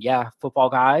then, Football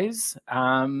Guys.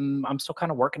 I'm still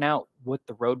kind of working out what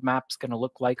the roadmap's going to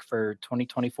look like for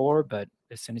 2024, but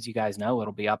as soon as you guys know,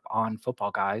 it'll be up on Football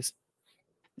Guys.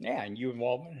 Yeah, and you and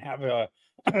Waldman have a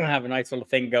nice little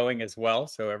thing going as well,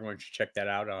 so everyone should check that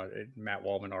out on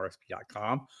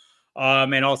mattwaldmanrsp.com.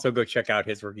 And also go check out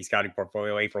his rookie scouting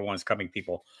portfolio. April 1 is coming,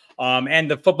 people. And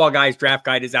the Football Guys draft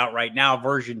guide is out right now,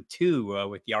 version 2,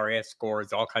 with the RAS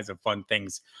scores, all kinds of fun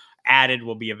things added,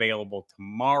 will be available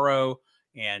tomorrow.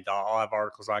 And I'll have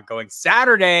articles ongoing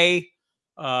Saturday.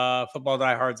 Football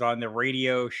Diehards on the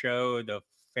radio show, the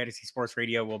Fantasy Sports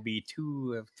Radio, will be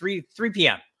 3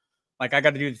 p.m. Like, I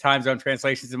got to do the time zone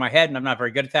translations in my head, and I'm not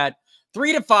very good at that.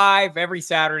 3 to 5 every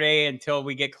Saturday until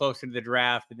we get closer to the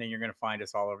draft, and then you're going to find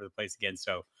us all over the place again.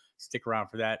 So stick around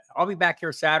for that. I'll be back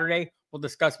here Saturday. We'll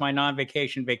discuss my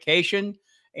non-vacation vacation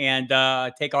and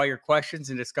take all your questions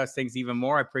and discuss things even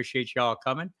more. I appreciate y'all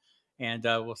coming, and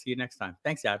we'll see you next time.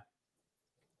 Thanks, Ad.